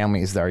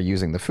families that are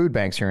using the food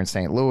banks here in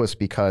St. Louis,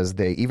 because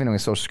even when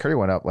Social Security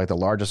went up like the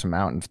largest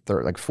amount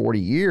in 40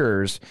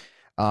 years,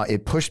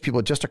 it pushed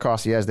people just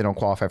across the edge. They don't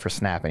qualify for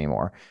SNAP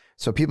anymore.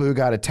 So people who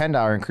got a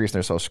 $10 increase in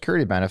their Social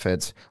Security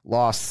benefits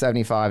lost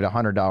 $75 to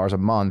 $100 a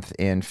month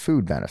in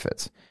food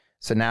benefits.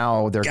 So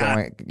now they're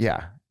going,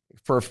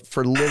 for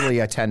literally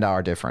a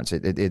 $10 difference.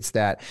 It's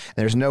that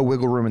there's no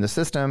wiggle room in the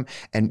system.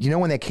 And you know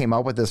when they came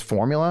up with this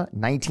formula?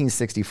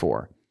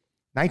 1964.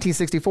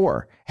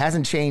 1964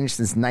 hasn't changed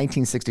since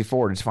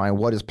 1964 to define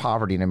what is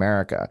poverty in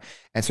America.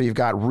 And so you've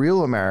got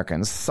real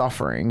Americans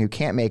suffering who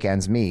can't make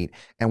ends meet.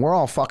 And we're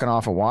all fucking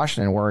off in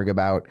Washington worrying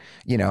about,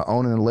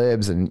 owning the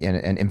libs and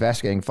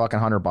investigating fucking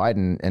Hunter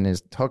Biden and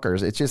his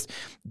hookers. It's just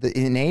the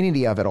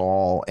inanity of it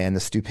all and the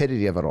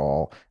stupidity of it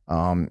all.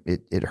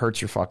 It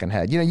hurts your fucking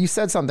head. You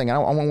said something. I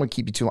don't want to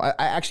keep you too long.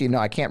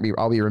 I can't be.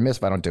 I'll be remiss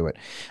if I don't do it.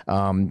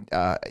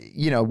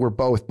 We're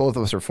both of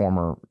us are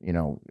former,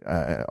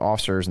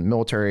 officers in the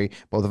military.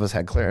 Both of us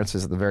had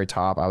clearances at the very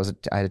top. I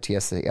had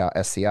a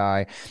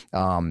SCI.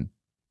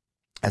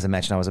 As I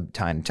mentioned, I was a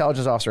battalion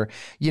intelligence officer.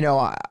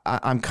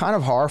 I'm kind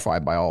of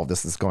horrified by all of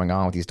this that's going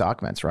on with these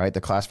documents, right? The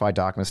classified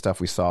document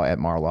stuff we saw at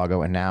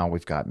Mar-a-Lago, and now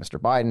we've got Mr.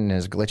 Biden and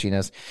his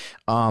glitchiness.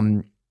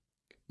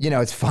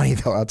 It's funny,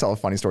 though. I'll tell a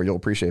funny story. You'll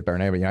appreciate it better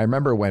than anybody. I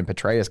remember when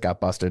Petraeus got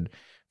busted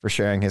for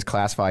sharing his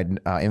classified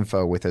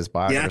info with his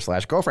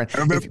biographer / girlfriend.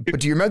 But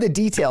do you remember the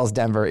details,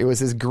 Denver? It was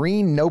his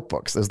green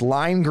notebooks, those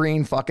lime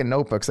green fucking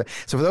notebooks.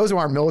 So for those who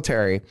aren't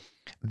military,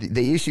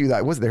 the issue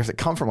that was there, it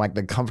come from like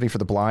the Company for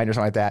the Blind or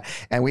something like that.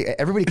 And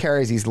everybody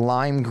carries these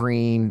lime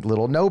green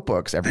little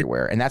notebooks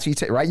everywhere. And that's what you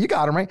take, right? You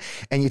got them, right?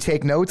 And you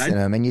take notes in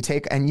them and you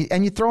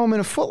throw them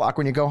in a footlocker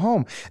when you go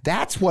home.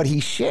 That's what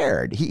he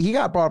shared. He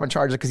got brought up in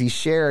charge because he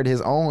shared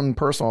his own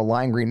personal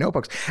lime green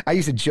notebooks. I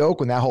used to joke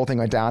when that whole thing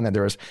went down that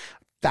there was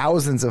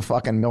thousands of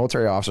fucking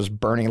military officers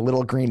burning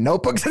little green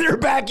notebooks in their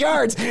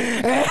backyards.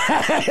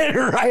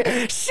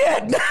 Right?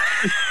 Shit.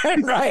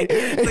 Right.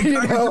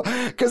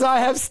 Because I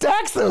have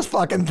stacks of those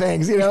fucking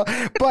things,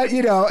 But,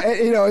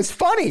 it's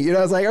funny.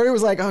 It's like, everybody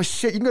was like, oh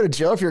shit, you can go to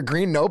jail if you're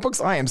green notebooks.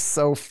 I am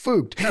so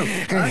fooked. No,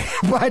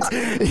 but,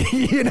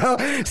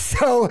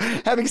 so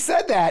having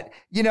said that,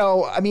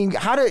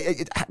 how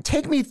to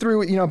take me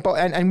through,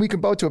 and we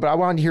can both do it, but I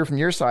wanted to hear from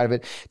your side of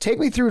it. Take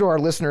me through to our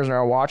listeners and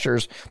our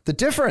watchers, the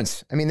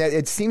difference.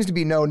 It seems to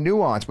be no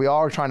nuance. We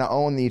all are trying to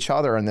own each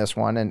other in this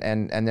one,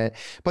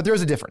 but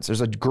there's a difference. There's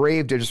a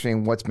grave difference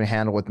between what's been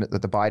handled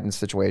with the Biden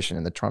situation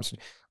and the Trump.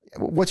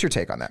 What's your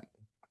take on that?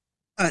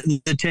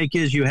 The take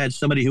is you had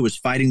somebody who was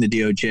fighting the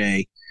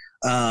DOJ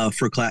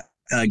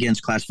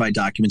against classified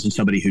documents and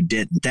somebody who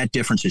didn't. That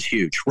difference is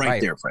huge,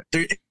 right there, Fred.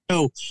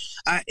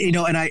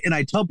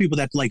 I tell people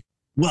that, like,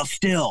 well,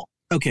 still,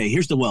 okay,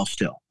 here's the well,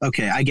 still,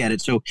 okay, I get it.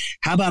 So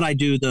how about I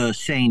do the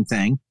sane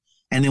thing,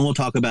 and then we'll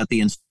talk about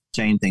the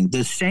insane thing.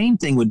 The same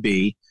thing would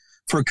be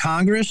for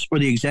Congress or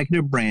the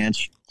executive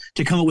branch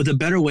to come up with a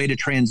better way to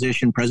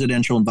transition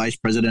presidential and vice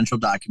presidential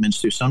documents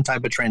through some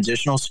type of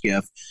transitional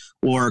SCIF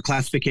or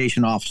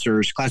classification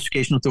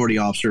authority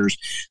officers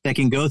that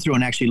can go through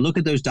and actually look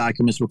at those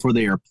documents before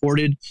they are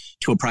ported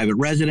to a private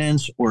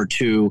residence or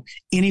to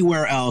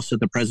anywhere else that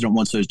the president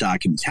wants those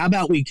documents. How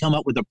about we come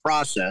up with a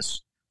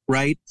process,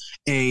 right?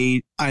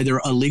 Either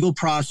a legal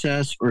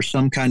process or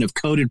some kind of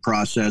coded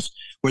process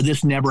where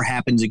this never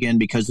happens again,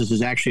 because this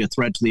is actually a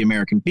threat to the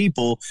American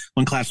people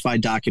when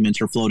classified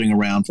documents are floating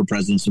around for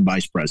presidents and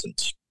vice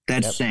presidents.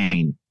 That's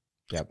sane.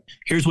 Yep.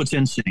 Here's what's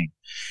insane.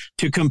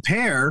 To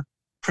compare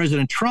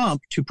President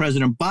Trump to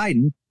President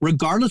Biden,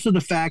 regardless of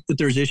the fact that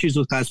there's issues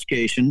with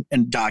classification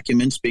and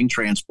documents being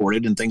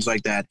transported and things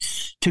like that,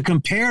 to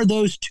compare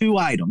those two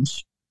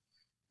items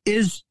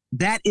is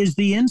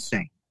the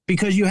insane.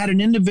 Because you had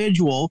an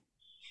individual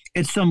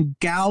at some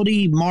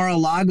gaudy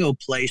Mar-a-Lago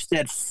place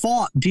that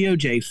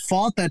DOJ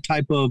fought that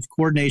type of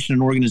coordination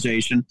and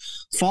organization,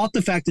 fought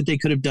the fact that they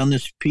could have done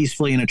this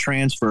peacefully in a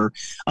transfer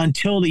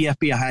until the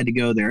FBI had to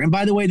go there. And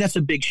by the way, that's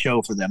a big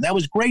show for them. That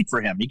was great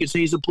for him. You could say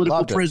he's a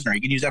political prisoner.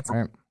 You can use that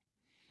for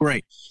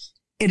great.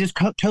 It is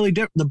totally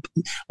different.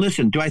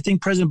 Listen, do I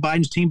think President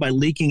Biden's team, by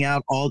leaking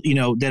out all,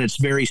 that it's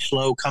very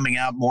slow coming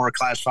out, more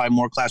classified,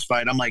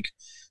 I'm like,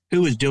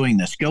 who is doing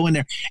this? Go in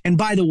there. And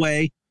by the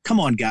way, come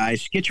on,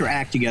 guys, get your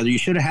act together. You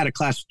should have had a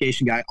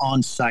classification guy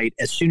on site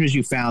as soon as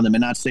you found them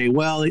and not say,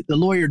 well, the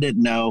lawyer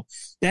didn't know.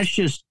 That's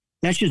just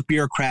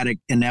bureaucratic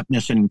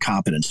ineptness and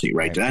incompetency,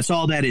 right? That's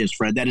all that is,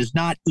 Fred. That is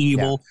not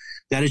evil.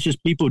 Yeah. That is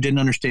just people who didn't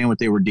understand what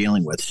they were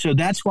dealing with. So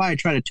that's why I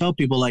try to tell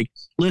people, like,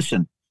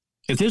 listen,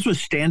 if this was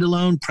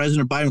standalone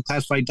President Biden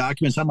classified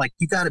documents, I'm like,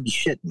 you got to be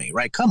shitting me,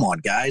 right? Come on,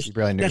 guys.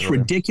 That's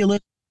ridiculous.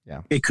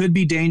 Yeah. It could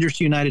be dangerous to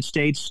the United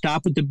States.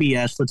 Stop with the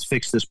BS. Let's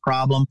fix this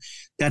problem.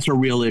 That's a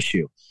real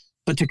issue.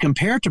 But to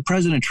compare it to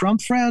President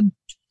Trump, Fred,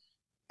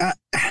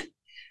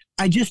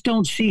 I just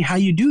don't see how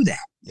you do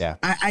that. Yeah.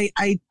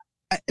 I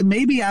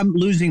maybe I'm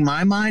losing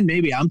my mind.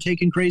 Maybe I'm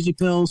taking crazy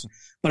pills.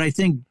 But I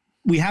think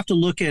we have to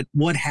look at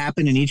what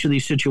happened in each of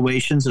these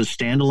situations as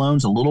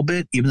standalones a little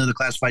bit, even though the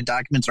classified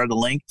documents are the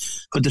link.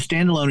 But the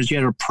standalone is you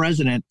had a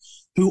president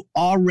who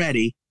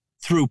already,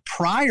 through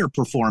prior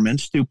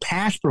performance, through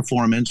past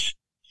performance,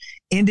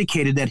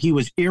 indicated that he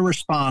was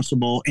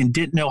irresponsible and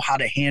didn't know how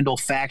to handle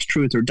facts,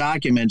 truth, or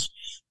documents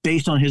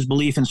based on his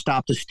belief in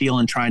stop the steal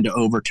and trying to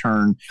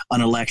overturn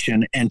an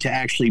election and to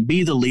actually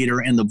be the leader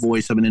and the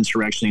voice of an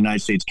insurrection in the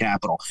United States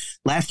Capitol.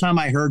 Last time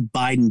I heard,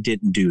 Biden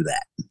didn't do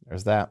that.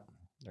 There's that.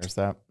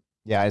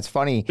 Yeah, it's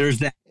funny. There's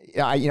that.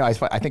 Yeah,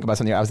 I think about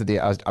something.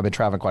 I've been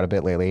traveling quite a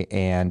bit lately,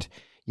 and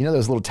you know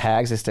those little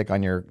tags they stick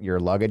on your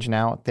luggage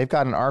now? They've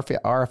got an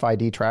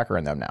RFID tracker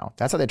in them now.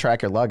 That's how they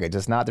track your luggage.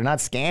 They're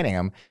not scanning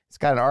them. It's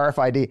got an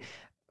RFID.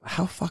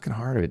 How fucking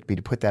hard would it be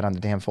to put that on the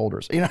damn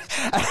folders?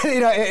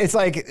 It's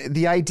like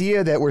the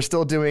idea that we're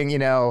still doing,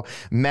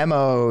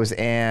 memos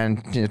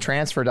and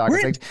transfer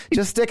documents. Like,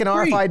 just stick an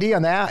RFID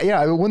on that.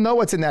 Yeah, we'll know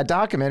what's in that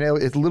document.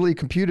 It's literally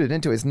computed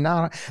into it. It's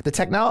not, the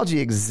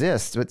technology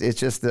exists, but it's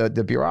just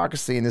the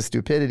bureaucracy and the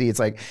stupidity. It's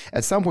like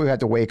at some point we have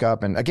to wake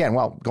up. And again,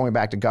 going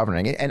back to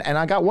governing. And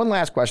I got one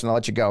last question. I'll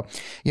let you go.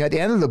 At the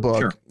end of the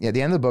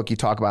book, you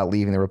talk about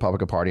leaving the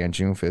Republican Party on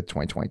June 5th,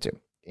 2022.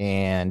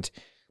 And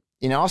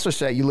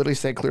also you literally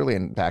say clearly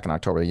back in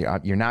October,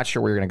 you're not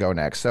sure where you're going to go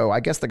next. So I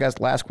guess the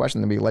last question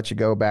that we let you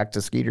go back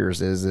to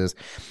Skeeter's is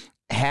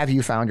have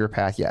you found your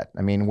path yet?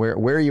 I mean, where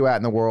are you at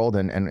in the world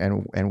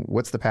and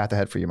what's the path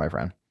ahead for you, my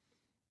friend?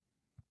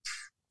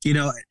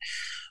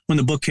 When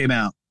the book came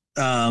out,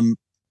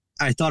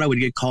 I thought I would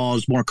get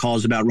more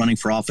calls about running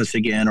for office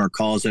again, or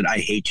calls that I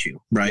hate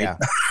you, right? Yeah.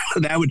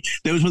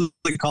 Those were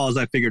the calls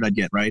I figured I'd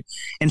get, right?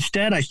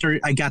 Instead,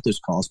 I got those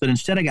calls, but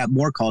instead I got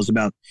more calls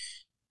about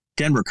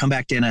Denver, come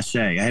back to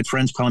NSA. I had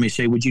friends calling me,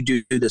 say, would you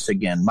do this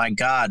again? My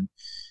God,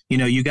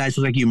 you guys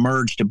look like you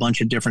merged a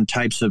bunch of different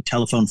types of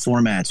telephone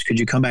formats. Could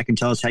you come back and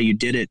tell us how you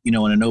did it, in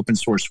an open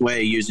source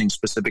way using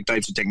specific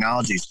types of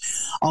technologies?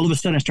 All of a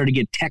sudden, I started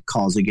to get tech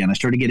calls again. I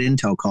started to get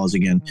intel calls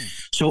again.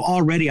 So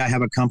already I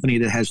have a company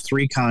that has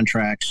 3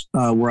 contracts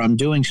where I'm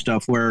doing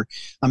stuff where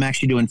I'm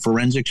actually doing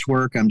forensics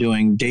work. I'm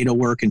doing data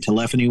work and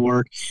telephony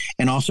work,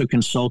 and also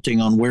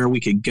consulting on where we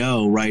could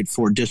go, right,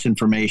 for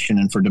disinformation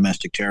and for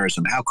domestic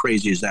terrorism. How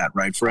crazy is that,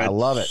 right, Fred? I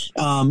love it.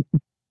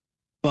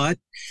 But,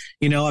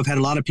 I've had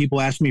a lot of people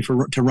ask me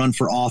to run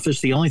for office.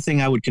 The only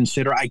thing I would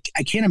consider, I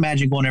can't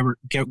imagine going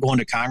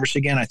to Congress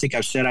again. I think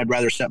I've said I'd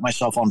rather set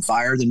myself on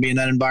fire than be in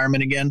that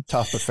environment again.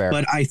 Tough but fair.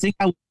 But I think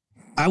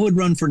I would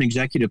run for an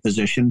executive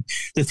position.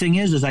 The thing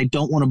is I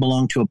don't want to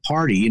belong to a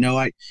party.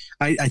 I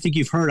think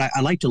you've heard,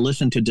 I like to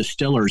listen to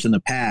distillers in the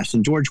past,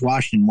 and George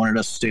Washington wanted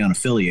us to stay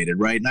unaffiliated,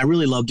 right? And I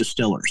really love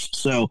distillers.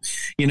 So,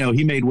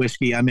 he made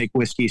whiskey, I make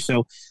whiskey.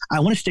 So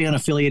I want to stay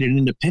unaffiliated and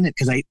independent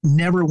because I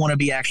never want to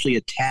be actually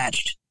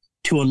attached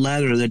to a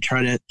leather that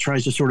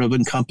tries to sort of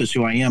encompass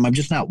who I am. I'm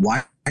just not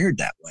wired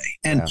that way.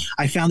 And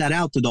I found that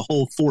out through the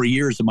whole 4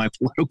 years of my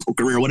political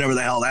career, whatever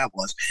the hell that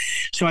was.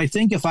 So I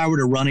think if I were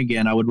to run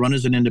again, I would run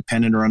as an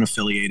independent or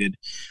unaffiliated.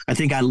 I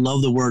think I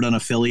love the word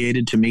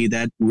unaffiliated. To me,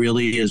 that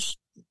really is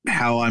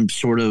how I'm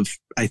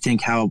I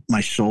think how my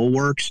soul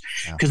works,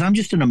 because I'm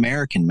just an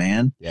American,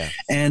 man. Yeah.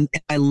 And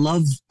I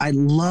love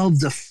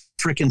the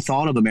freaking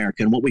thought of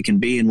America and what we can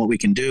be and what we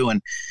can do.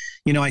 And,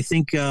 I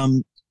think,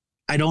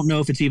 I don't know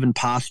if it's even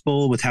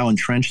possible with how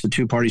entrenched the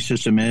two-party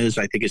system is.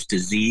 I think it's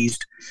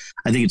diseased.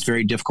 I think it's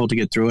very difficult to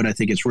get through it. I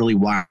think it's really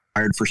wired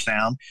for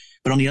sound.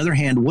 But on the other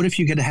hand, what if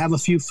you could have a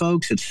few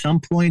folks at some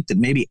point that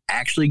maybe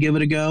actually give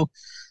it a go?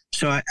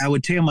 So I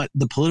would tell you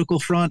the political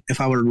front, if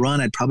I were to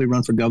run, I'd probably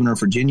run for governor of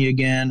Virginia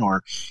again,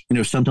 or,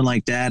 something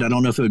like that. I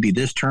don't know if it would be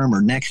this term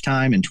or next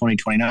time in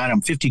 2029.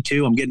 I'm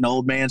 52. I'm getting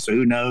old, man. So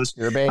who knows?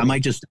 You're a baby. I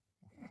might just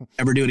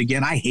never do it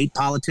again. I hate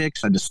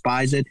politics. I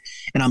despise it.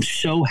 And I'm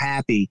so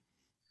happy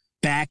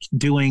back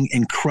doing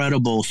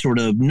incredible sort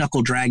of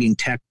knuckle dragging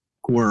tech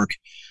work.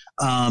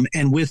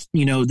 And with,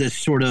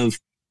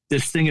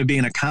 this thing of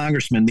being a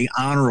congressman, the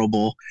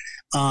honorable,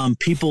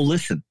 people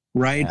listen,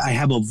 right? Yeah. I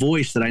have a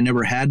voice that I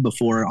never had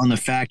before on the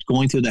fact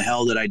going through the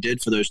hell that I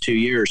did for those 2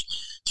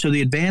 years. So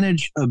the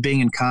advantage of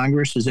being in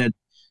Congress is that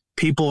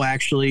people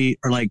actually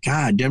are like,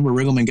 God, Denver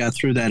Riggleman got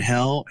through that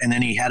hell. And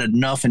then he had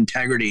enough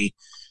integrity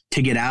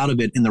to get out of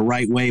it in the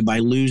right way by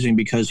losing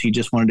because he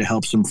just wanted to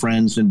help some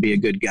friends and be a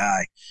good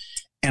guy.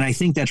 And I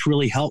think that's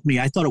really helped me.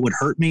 I thought it would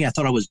hurt me. I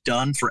thought I was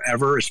done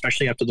forever,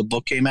 especially after the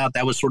book came out.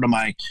 That was sort of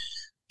my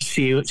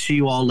see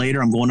you all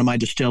later. I'm going to my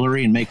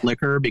distillery and make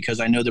liquor because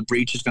I know the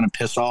breach is going to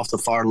piss off the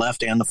far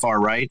left and the far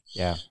right.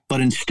 Yeah.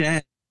 But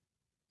instead,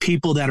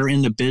 people that are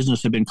in the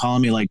business have been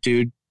calling me like,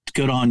 dude,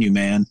 good on you,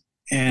 man.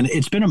 And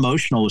it's been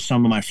emotional with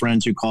some of my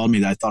friends who called me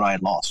that I thought I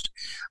had lost.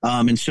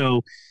 And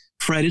so,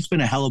 Fred, it's been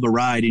a hell of a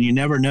ride. And you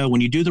never know.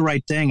 When you do the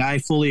right thing, I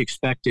fully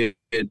expected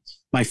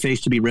my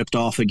face to be ripped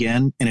off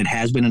again, and it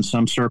has been in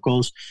some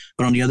circles.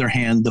 But on the other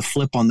hand, the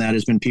flip on that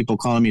has been people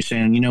calling me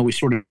saying, we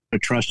sort of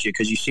trust you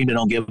because you seem to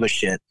don't give a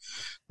shit.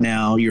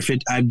 Now you're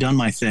fit. I've done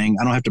my thing.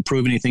 I don't have to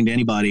prove anything to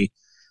anybody.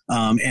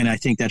 And I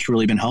think that's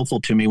really been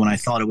helpful to me when I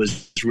thought it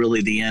was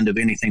really the end of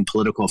anything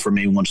political for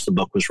me once the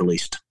book was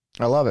released.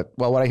 I love it.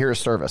 Well, what I hear is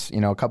service.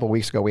 A couple of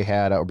weeks ago we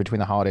had, or between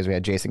the holidays, we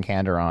had Jason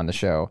Kander on the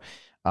show.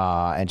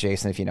 And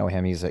Jason, if you know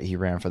him, he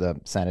ran for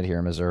the Senate here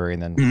in Missouri,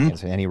 and then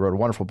and he wrote a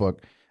wonderful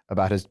book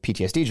about his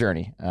PTSD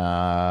journey,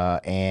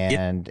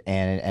 and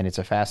it's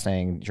a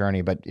fascinating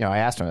journey. But I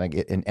asked him, like,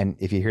 and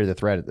if you hear the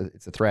thread,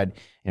 it's a thread.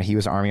 He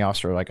was an Army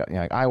officer, like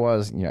like I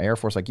was, Air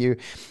Force, like you.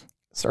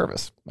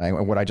 Service.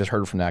 What I just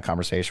heard from that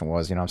conversation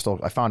was,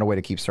 I found a way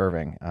to keep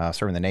serving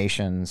the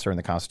nation, serving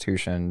the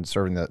Constitution,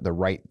 serving the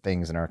right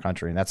things in our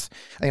country. And I think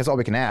that's all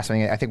we can ask.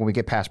 I think when we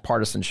get past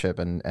partisanship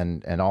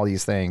and all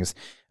these things,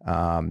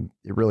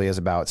 it really is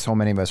about, so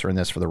many of us are in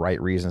this for the right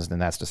reasons,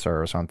 and that's to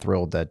serve. So I'm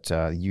thrilled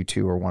that you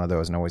two are one of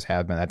those and always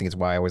have been. I think it's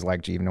why I always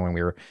liked you, even when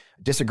we were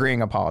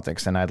disagreeing on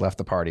politics and I'd left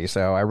the party.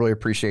 So I really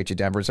appreciate you,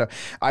 Denver. So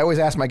I always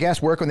ask my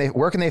guests, where can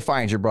they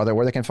find you, brother?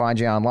 Where they can find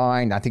you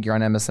online? I think you're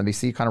on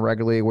MSNBC kind of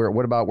regularly.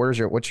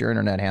 What's your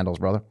internet handles,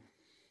 brother?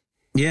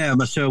 Yeah,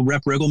 so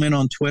Rep Riggleman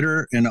on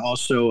Twitter, and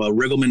also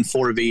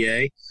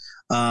Riggleman4VA.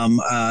 I'm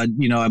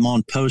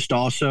on Post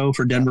also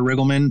for Denver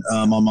Riggleman.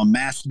 I'm on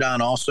Mastodon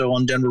also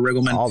on Denver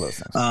Riggleman. All those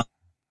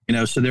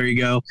things. So there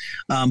you go.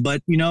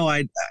 That's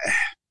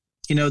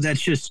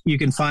just, you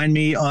can find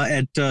me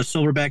at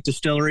Silverback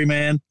Distillery,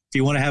 man. If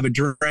you want to have a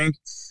drink,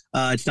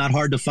 it's not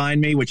hard to find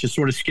me, which is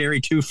sort of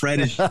scary too, Fred.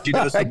 As you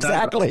know,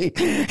 exactly.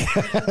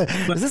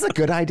 But, is this a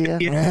good idea?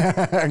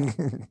 Yeah.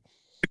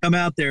 Come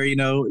out there,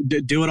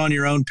 do it on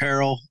your own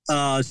peril.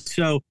 But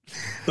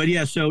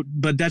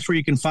that's where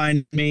you can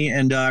find me.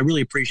 And I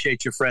really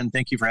appreciate you, friend.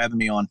 Thank you for having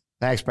me on.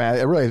 Thanks, man.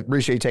 I really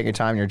appreciate you taking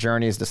time in your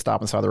journeys to stop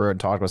inside the road and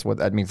talk to us.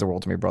 That means the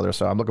world to me, brother.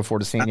 So I'm looking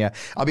forward to seeing you.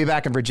 I'll be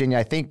back in Virginia,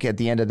 I think, at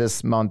the end of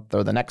this month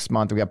or the next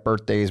month. We got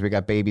birthdays, we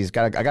got babies.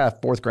 I got a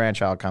fourth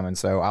grandchild coming,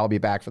 so I'll be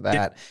back for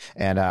that.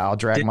 And I'll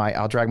drag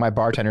my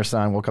bartender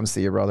son. We'll come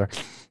see you, brother.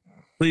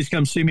 Please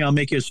come see me. I'll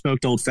make you a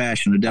smoked old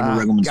fashioned, a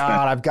Denver Riggleman.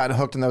 God, I've gotten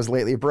hooked on those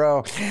lately, bro.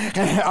 All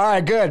right,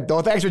 good.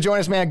 Well, thanks for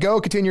joining us, man.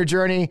 Go continue your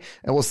journey,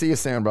 and we'll see you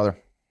soon, brother.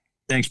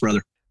 Thanks,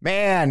 brother.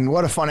 Man,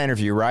 what a fun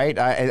interview, right?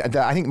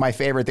 I think my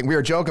favorite thing, we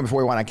were joking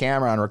before we went on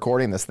camera on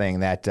recording this thing,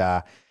 that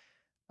I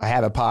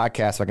have a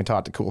podcast so I can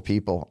talk to cool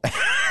people.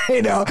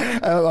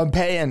 I'm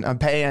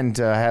paying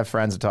to have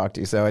friends to talk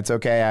to. So it's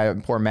okay.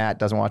 Poor Matt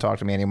doesn't want to talk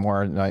to me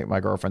anymore. My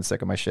girlfriend's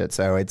sick of my shit.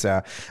 So it's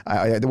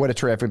what a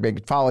terrific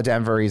big follow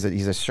Denver. He's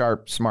a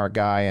sharp, smart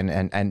guy,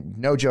 and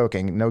no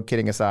joking, no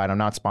kidding aside. I'm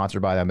not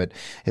sponsored by them, but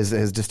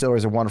his distillery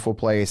is a wonderful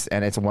place,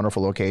 and it's a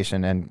wonderful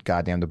location, and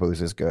goddamn, the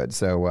booze is good.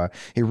 So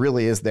he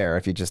really is there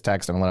if you just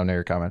text him and let him know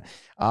you're coming.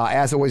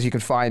 As always, you can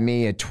find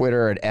me at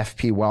Twitter at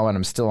FP Wellman.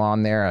 I'm still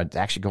on there. I'm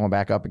actually going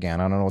back up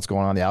again. I don't know what's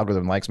going on. The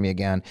algorithm likes me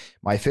again.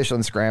 My official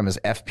Instagram is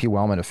FP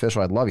Wellman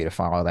Official. I'd love you to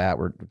follow that.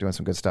 We're doing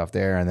some good stuff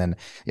there. And then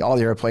all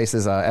the other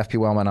places, FP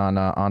Wellman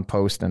on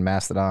Post and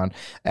Mastodon.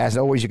 As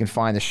always, you can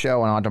find the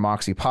show on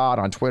Democracy Pod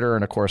on Twitter,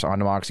 and of course on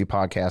Democracy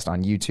Podcast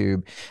on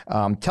YouTube.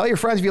 Tell your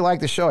friends if you like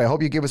the show. I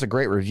hope you give us a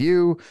great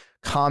review,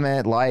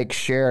 comment, like,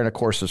 share, and of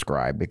course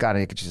subscribe. We got to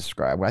get you to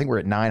subscribe. I think we're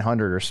at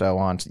 900 or so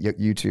on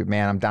YouTube.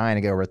 Man, I'm dying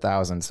to get over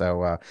 1,000,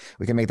 so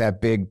we can make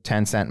that big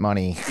 10-cent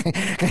money.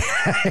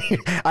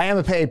 I am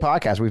a paid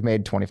podcast. We've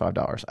made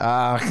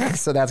 $25,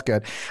 so that's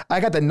good. I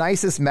got the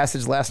nicest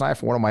message last night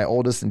from one of my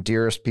oldest and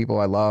dearest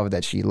people I love,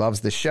 that she loves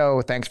the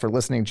show. Thanks for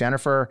listening,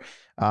 Jennifer.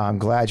 I'm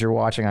glad you're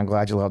watching. I'm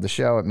glad you love the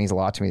show. It means a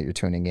lot to me that you're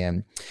tuning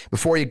in.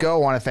 Before you go, I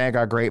want to thank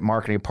our great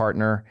marketing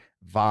partner,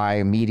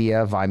 Vi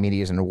Media. Vi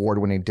Media is an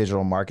award-winning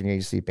digital marketing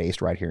agency based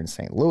right here in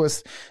St.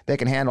 Louis. They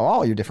can handle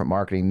all your different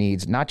marketing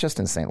needs, not just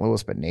in St.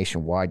 Louis, but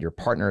nationwide. Your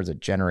partners that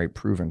generate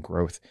proven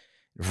growth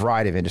in a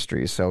variety of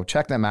industries. So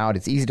check them out.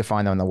 It's easy to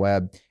find them on the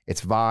web.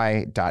 It's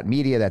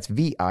vi.media. That's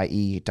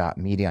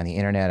VIE.media on the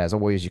internet. As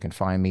always, you can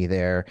find me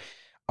there.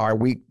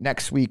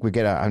 Next week,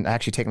 I'm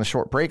actually taking a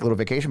short break, a little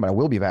vacation, but I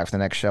will be back for the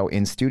next show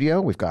in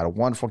studio. We've got a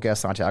wonderful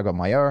guest, Santiago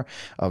Mayer,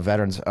 of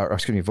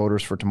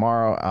Voters for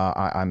Tomorrow.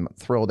 I'm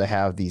thrilled to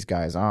have these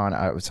guys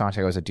on.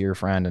 Santiago is a dear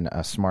friend and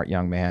a smart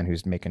young man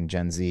who's making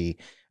Gen Z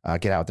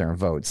get out there and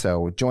vote.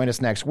 So join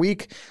us next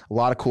week. A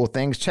lot of cool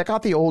things. Check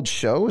out the old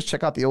shows.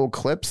 Check out the old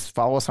clips.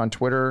 Follow us on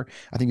Twitter.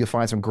 I think you'll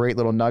find some great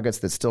little nuggets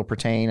that still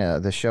pertain.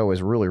 The show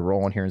is really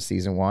rolling here in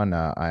season 1.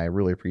 I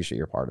really appreciate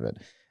your part of it.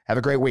 Have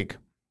a great week.